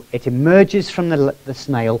cycle, it emerges from the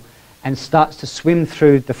snail and starts to swim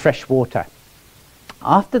through the fresh water.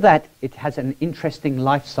 After that, it has an interesting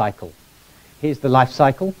life cycle. Here's the life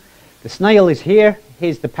cycle. The snail is here.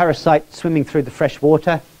 Here's the parasite swimming through the fresh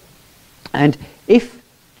water. And if,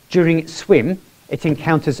 during its swim, it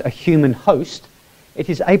encounters a human host, it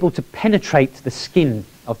is able to penetrate the skin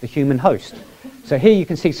of the human host. So here you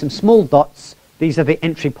can see some small dots. These are the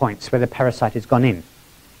entry points where the parasite has gone in.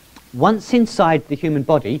 Once inside the human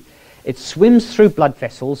body, it swims through blood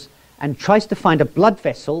vessels and tries to find a blood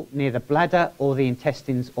vessel near the bladder or the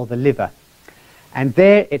intestines or the liver. And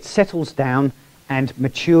there it settles down and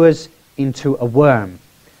matures into a worm.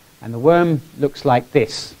 And the worm looks like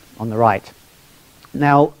this on the right.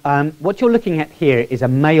 Now, what you're looking at here is a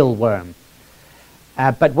male worm.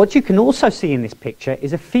 But what you can also see in this picture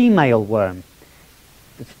is a female worm.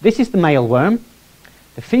 This is the male worm.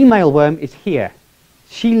 The female worm is here.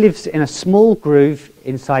 She lives in a small groove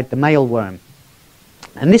inside the male worm.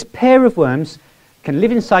 And this pair of worms can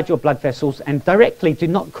live inside your blood vessels and directly do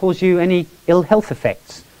not cause you any ill health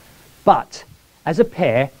effects. But as a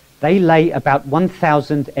pair, they lay about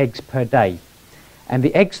 1,000 eggs per day. And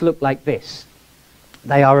the eggs look like this.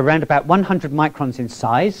 They are around about 100 microns in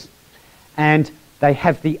size, and they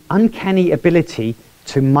have the uncanny ability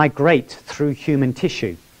to migrate through human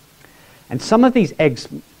tissue. And some of these eggs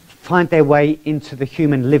find their way into the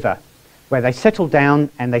human liver, where they settle down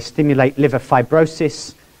and they stimulate liver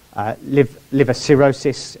fibrosis, liver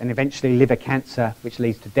cirrhosis, and eventually liver cancer, which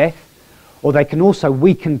leads to death. Or they can also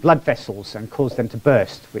weaken blood vessels and cause them to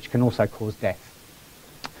burst, which can also cause death.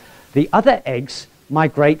 The other eggs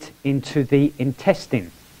migrate into the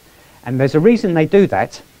intestine. And there's a reason they do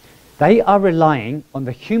that. They are relying on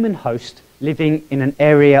the human host living in an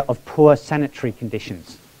area of poor sanitary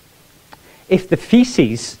conditions. If the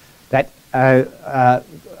feces that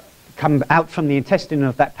come out from the intestine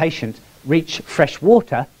of that patient reach fresh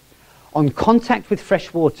water, on contact with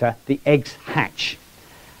fresh water, the eggs hatch.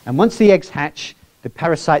 And once the eggs hatch, the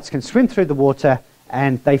parasites can swim through the water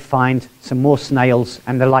and they find some more snails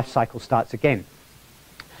and the life cycle starts again.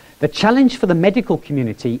 The challenge for the medical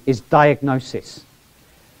community is diagnosis.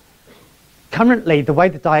 Currently, the way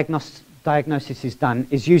the diagnosis is done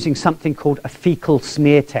is using something called a fecal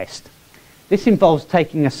smear test. This involves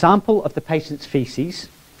taking a sample of the patient's feces.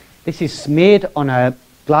 This is smeared on a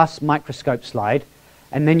glass microscope slide,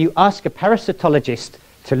 and then you ask a parasitologist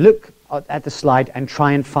to look at the slide and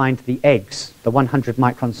try and find the eggs, the 100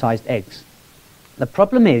 micron sized eggs. The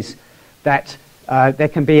problem is that there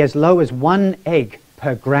can be as low as 1 egg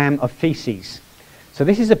per gram of feces. So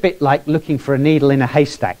this is a bit like looking for a needle in a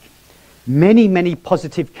haystack. Many, many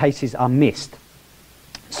positive cases are missed.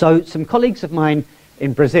 So some colleagues of mine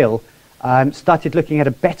in Brazil started looking at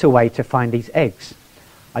a better way to find these eggs.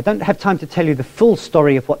 I don't have time to tell you the full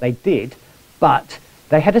story of what they did, but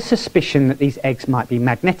they had a suspicion that these eggs might be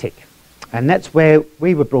magnetic. And that's where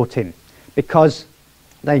we were brought in, because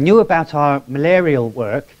they knew about our malarial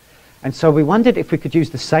work, and so we wondered if we could use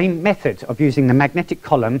the same method of using the magnetic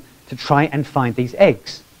column to try and find these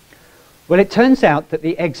eggs. Well, it turns out that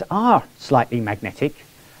the eggs are slightly magnetic,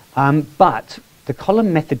 but the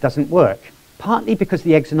column method doesn't work, partly because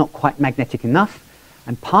the eggs are not quite magnetic enough,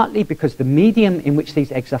 and partly because the medium in which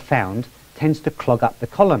these eggs are found tends to clog up the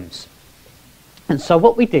columns. And so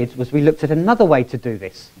what we did was we looked at another way to do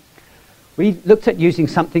this. We looked at using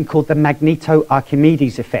something called the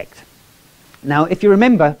magneto-Archimedes effect. Now, if you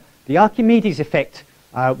remember, the Archimedes effect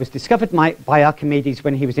was discovered by Archimedes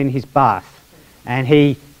when he was in his bath, and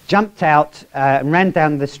he jumped out and ran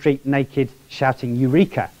down the street naked, shouting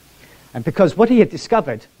 "Eureka!" And because what he had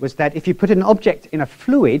discovered was that if you put an object in a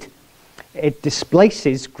fluid, it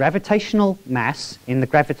displaces gravitational mass in the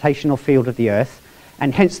gravitational field of the Earth,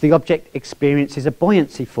 and hence the object experiences a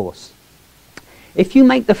buoyancy force. If you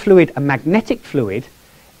make the fluid a magnetic fluid,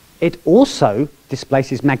 it also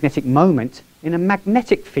displaces magnetic moment in a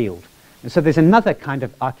magnetic field. And so there's another kind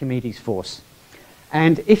of Archimedes force.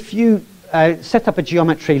 And if you set up a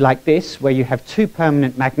geometry like this, where you have two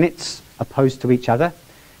permanent magnets opposed to each other,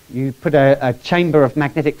 you put a chamber of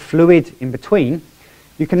magnetic fluid in between,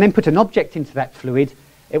 you can then put an object into that fluid.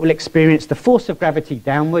 It will experience the force of gravity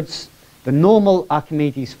downwards, the normal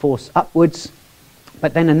Archimedes force upwards,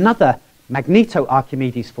 but then another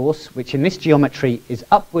magneto-Archimedes force, which in this geometry is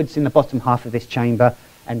upwards in the bottom half of this chamber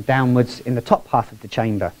and downwards in the top half of the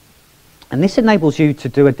chamber. And this enables you to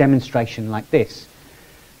do a demonstration like this.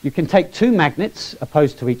 You can take two magnets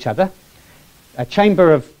opposed to each other, a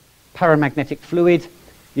chamber of paramagnetic fluid.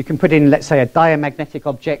 You can put in, let's say, a diamagnetic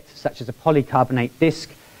object, such as a polycarbonate disc,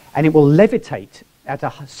 and it will levitate at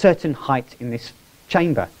a certain height in this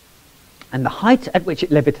chamber. And the height at which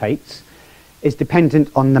it levitates is dependent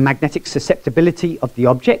on the magnetic susceptibility of the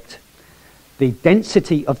object, the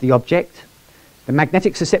density of the object, the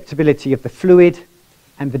magnetic susceptibility of the fluid,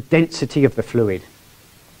 and the density of the fluid.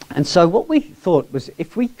 And so what we thought was,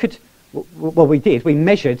 if we could, well, we did, we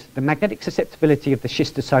measured the magnetic susceptibility of the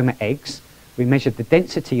schistosoma eggs, we measured the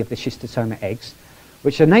density of the schistosoma eggs,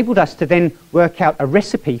 which enabled us to then work out a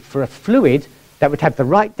recipe for a fluid that would have the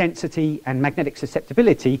right density and magnetic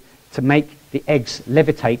susceptibility to make the eggs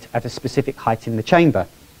levitate at a specific height in the chamber.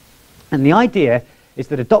 And the idea is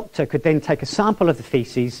that a doctor could then take a sample of the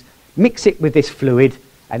feces, mix it with this fluid,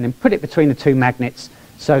 and then put it between the two magnets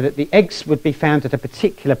so that the eggs would be found at a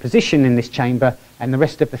particular position in this chamber, and the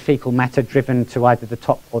rest of the fecal matter driven to either the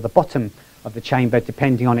top or the bottom of the chamber,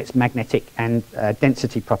 depending on its magnetic and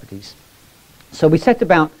density properties. So we set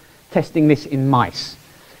about testing this in mice,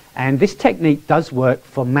 and this technique does work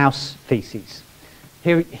for mouse feces.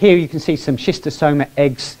 Here you can see some schistosoma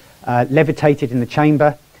eggs levitated in the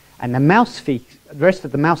chamber, and the rest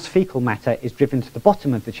of the mouse fecal matter is driven to the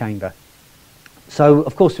bottom of the chamber. So,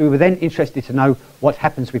 of course, we were then interested to know what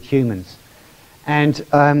happens with humans. And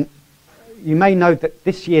you may know that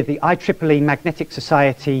this year the IEEE Magnetic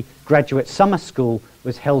Society Graduate Summer School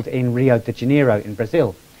was held in Rio de Janeiro in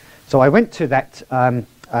Brazil. So I went to that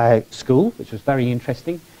school, which was very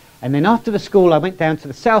interesting. And then after the school, I went down to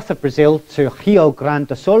the south of Brazil, to Rio Grande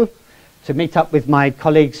do Sul, to meet up with my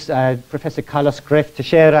colleagues, Professor Carlos Greff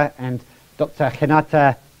Teixeira and Dr.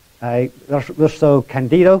 Renata Russo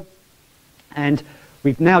Candido. And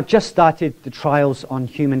we've now just started the trials on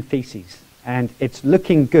human feces, and it's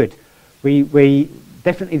looking good. We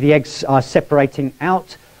definitely, the eggs are separating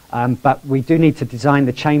out, but we do need to design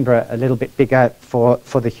the chamber a little bit bigger for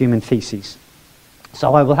the human feces.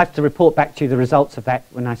 So I will have to report back to you the results of that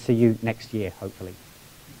when I see you next year, hopefully.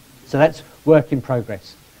 So that's work in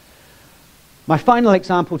progress. My final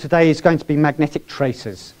example today is going to be magnetic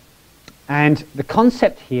tracers. And the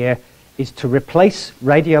concept here is to replace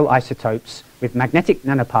radioisotopes with magnetic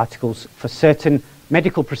nanoparticles for certain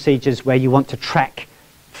medical procedures where you want to track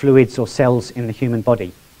fluids or cells in the human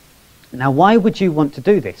body. Now, why would you want to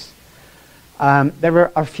do this? There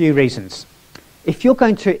are a few reasons. If you're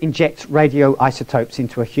going to inject radioisotopes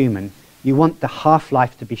into a human, you want the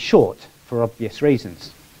half-life to be short for obvious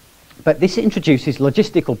reasons. But this introduces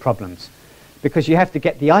logistical problems because you have to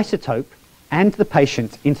get the isotope and the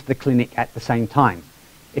patient into the clinic at the same time.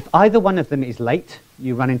 If either one of them is late,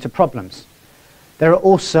 you run into problems. There are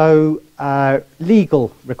also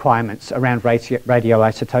legal requirements around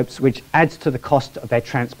radioisotopes, which adds to the cost of their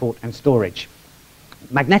transport and storage.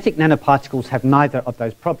 Magnetic nanoparticles have neither of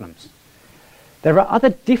those problems. There are other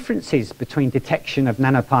differences between detection of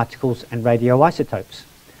nanoparticles and radioisotopes.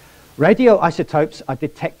 Radioisotopes are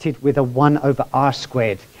detected with a 1 over r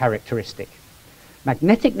squared characteristic.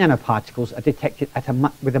 Magnetic nanoparticles are detected at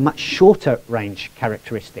with a much shorter range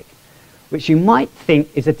characteristic, which you might think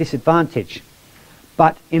is a disadvantage.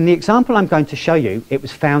 But in the example I'm going to show you, it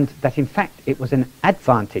was found that in fact it was an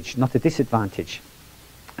advantage, not a disadvantage.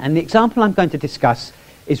 And the example I'm going to discuss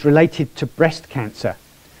is related to breast cancer.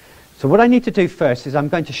 So what I need to do first is I'm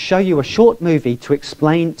going to show you a short movie to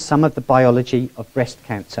explain some of the biology of breast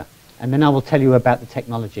cancer, and then I will tell you about the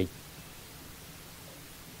technology.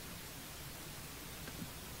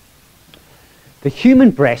 The human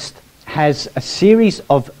breast has a series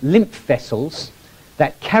of lymph vessels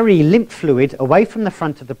that carry lymph fluid away from the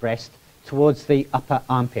front of the breast towards the upper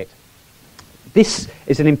armpit. This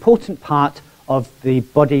is an important part of the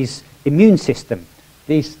body's immune system.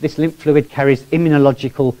 This lymph fluid carries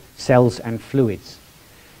immunological cells and fluids.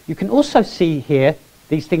 You can also see here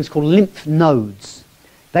these things called lymph nodes.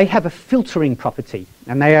 They have a filtering property,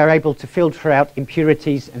 and they are able to filter out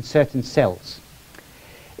impurities and certain cells.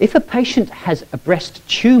 If a patient has a breast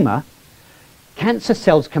tumor, cancer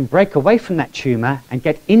cells can break away from that tumor and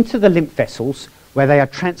get into the lymph vessels, where they are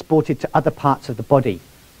transported to other parts of the body,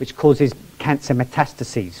 which causes cancer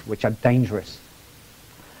metastases, which are dangerous.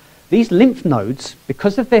 These lymph nodes,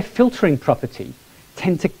 because of their filtering property,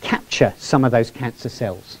 tend to capture some of those cancer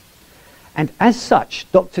cells. And as such,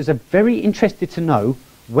 doctors are very interested to know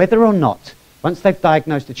whether or not, once they've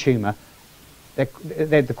diagnosed a tumor,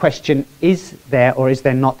 the question, is there or is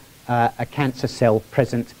there not a cancer cell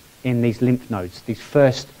present in these lymph nodes, these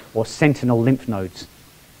first or sentinel lymph nodes?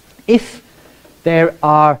 If there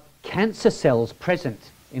are cancer cells present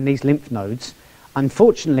in these lymph nodes,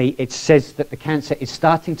 unfortunately it says that the cancer is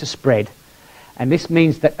starting to spread, and this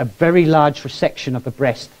means that a very large resection of the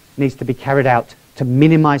breast needs to be carried out to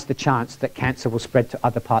minimize the chance that cancer will spread to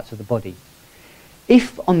other parts of the body.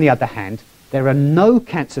 If, on the other hand, there are no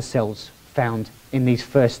cancer cells found in these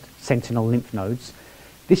first sentinel lymph nodes,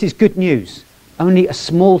 this is good news. Only a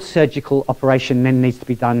small surgical operation then needs to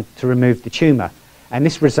be done to remove the tumor, and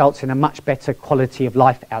this results in a much better quality of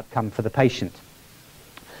life outcome for the patient.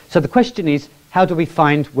 So the question is, how do we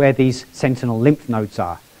find where these sentinel lymph nodes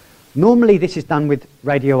are? Normally this is done with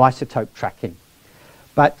radioisotope tracking,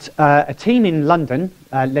 but a team in London,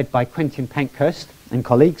 led by Quentin Pankhurst and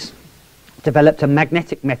colleagues, developed a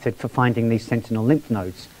magnetic method for finding these sentinel lymph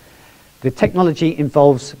nodes. The technology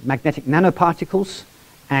involves magnetic nanoparticles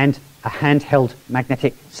and a handheld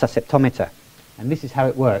magnetic susceptometer, and this is how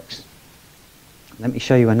it works. Let me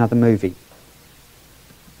show you another movie.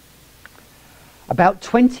 About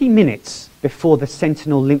 20 minutes before the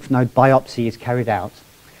sentinel lymph node biopsy is carried out,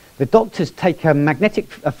 the doctors take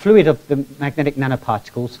a fluid of the magnetic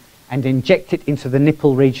nanoparticles and inject it into the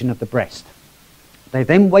nipple region of the breast. They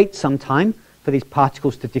then wait some time for these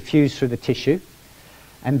particles to diffuse through the tissue,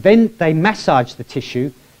 and then they massage the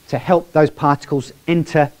tissue to help those particles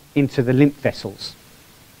enter into the lymph vessels.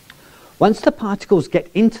 Once the particles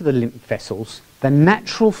get into the lymph vessels, the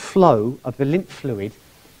natural flow of the lymph fluid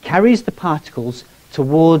carries the particles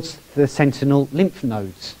towards the sentinel lymph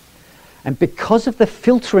nodes. And because of the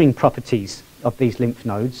filtering properties of these lymph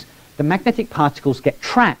nodes, the magnetic particles get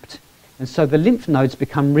trapped, and so the lymph nodes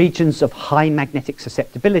become regions of high magnetic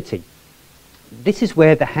susceptibility. This is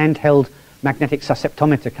where the handheld magnetic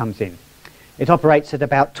susceptometer comes in. It operates at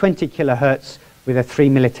about 20 kilohertz with a 3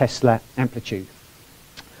 millitesla amplitude.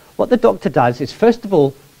 What the doctor does is first of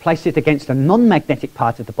all place it against a non-magnetic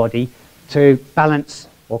part of the body to balance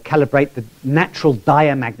or calibrate the natural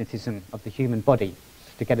diamagnetism of the human body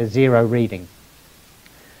to get a 0 reading.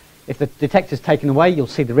 If the detector is taken away, you'll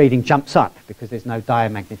see the reading jumps up because there's no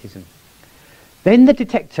diamagnetism. Then the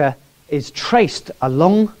detector is traced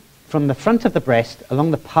along from the front of the breast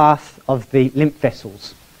along the path of the lymph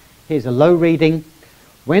vessels. Here's a low reading.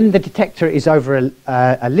 When the detector is over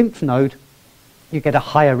a lymph node, you get a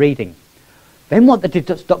higher reading. Then what the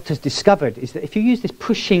doctors discovered is that if you use this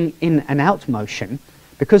pushing in and out motion,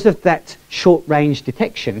 because of that short range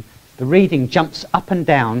detection, the reading jumps up and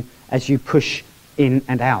down as you push in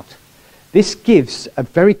and out. This gives a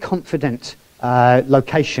very confident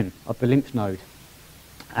location of the lymph node.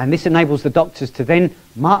 And this enables the doctors to then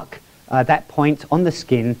mark that point on the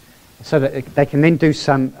skin so that they can then do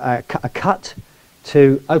a cut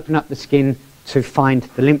to open up the skin to find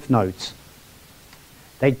the lymph nodes.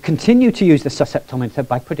 They continue to use the susceptometer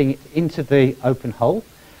by putting it into the open hole,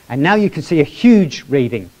 and now you can see a huge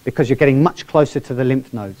reading because you're getting much closer to the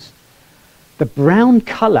lymph nodes. The brown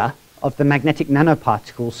color of the magnetic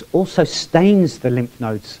nanoparticles also stains the lymph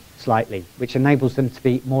nodes slightly, which enables them to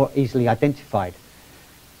be more easily identified.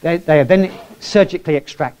 They are then surgically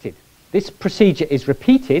extracted. This procedure is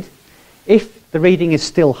repeated. If the reading is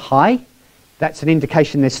still high, that's an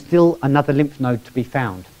indication there's still another lymph node to be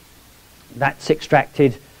found. That's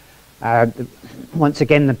extracted. Once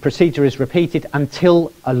again, the procedure is repeated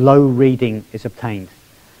until a low reading is obtained.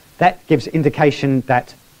 That gives indication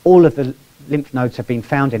that all of the lymph nodes have been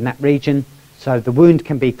found in that region, so the wound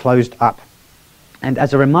can be closed up. And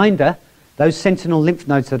as a reminder, those sentinel lymph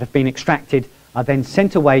nodes that have been extracted are then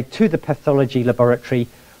sent away to the pathology laboratory,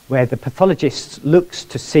 where the pathologist looks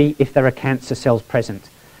to see if there are cancer cells present.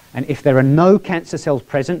 And if there are no cancer cells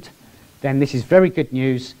present, then this is very good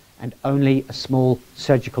news, and only a small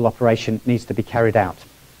surgical operation needs to be carried out.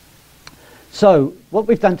 So what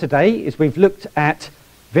we've done today is we've looked at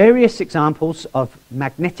various examples of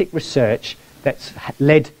magnetic research that's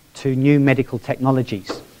led to new medical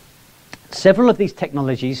technologies. Several of these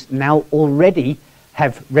technologies now already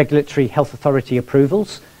have regulatory health authority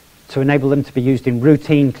approvals to enable them to be used in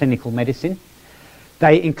routine clinical medicine.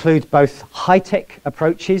 They include both high-tech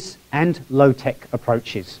approaches and low-tech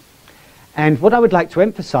approaches. And what I would like to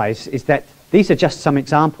emphasize is that these are just some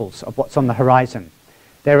examples of what's on the horizon.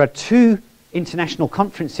 There are 2 international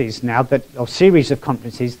conferences now, or series of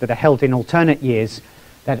conferences that are held in alternate years,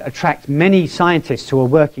 that attract many scientists who are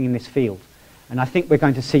working in this field. And I think we're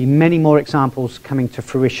going to see many more examples coming to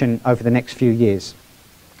fruition over the next few years.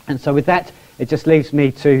 And so with that, it just leaves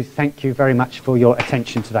me to thank you very much for your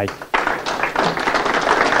attention today.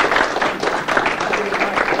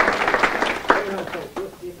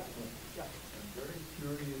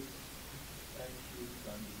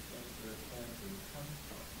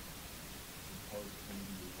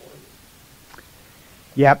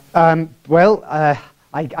 Yeah,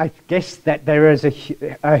 I guess that there is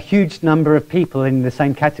a huge number of people in the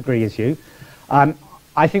same category as you.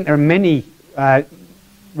 I think there are many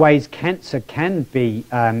ways cancer can be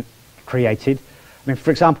created. I mean,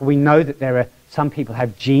 for example, we know that some people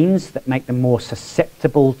have genes that make them more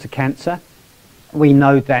susceptible to cancer. We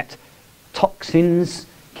know that toxins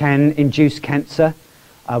can induce cancer.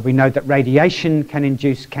 We know that radiation can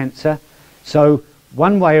induce cancer. So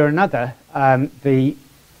one way or another,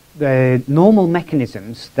 the normal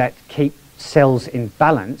mechanisms that keep cells in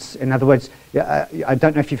balance, in other words, I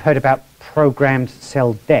don't know if you've heard about programmed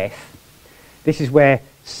cell death. This is where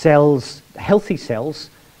cells, healthy cells,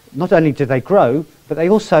 not only do they grow, but they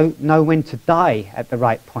also know when to die at the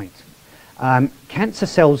right point. Cancer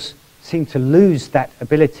cells seem to lose that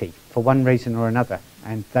ability for one reason or another,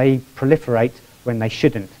 and they proliferate when they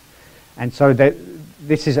shouldn't. And so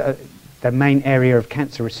this is the main area of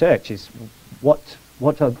cancer research, is what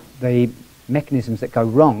are the mechanisms that go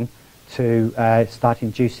wrong to start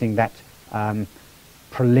inducing that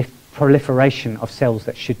proliferation of cells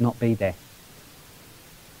that should not be there.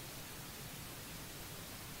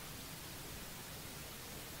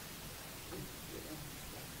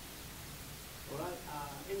 All right,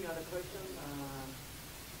 any other question?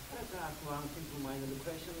 Let's ask one simple-minded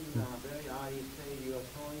question. Very early stage, you are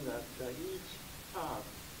showing that each part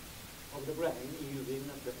of the brain using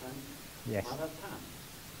a different mother tongue.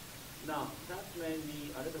 Now, that made me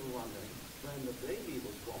a little wondering, when the baby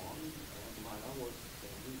was born, mother was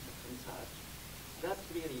saying and such, that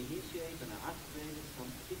really initiates and activates some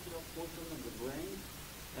particular portion of the brain,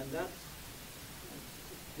 and that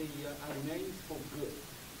remains for good.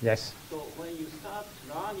 Yes. So when you start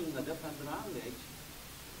learning a different language,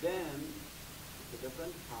 then it's a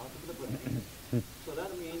different part of the brain. So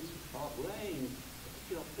that means our brain, a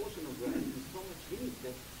particular portion of the brain, is so much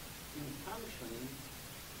limited in functioning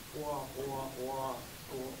or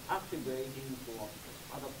activating for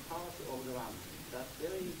other parts of the language. That's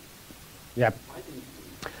very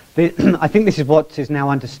fighting. I think this is what is now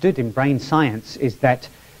understood in brain science, is that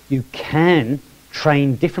you can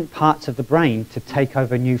train different parts of the brain to take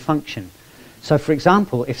over new function. So for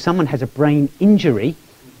example, if someone has a brain injury,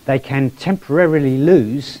 they can temporarily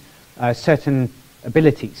lose certain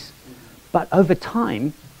abilities. But over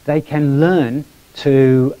time, they can learn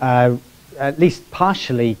to at least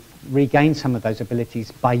partially regain some of those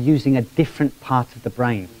abilities by using a different part of the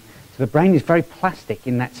brain. So the brain is very plastic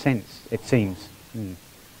in that sense, it seems.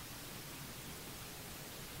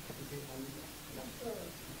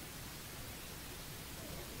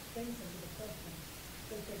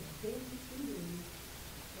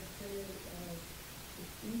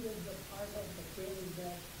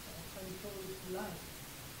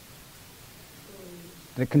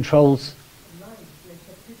 That controls.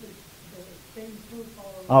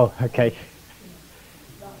 Oh, okay.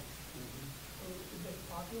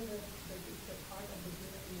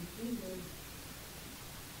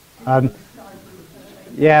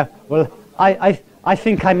 Yeah, well, I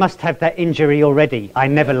think I must have that injury already. I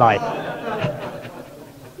never lie.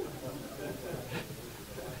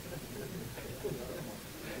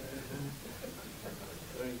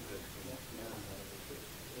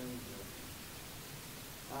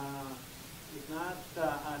 If not,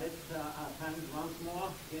 let's thank once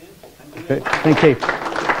more. Okay? Thank you. Thank you.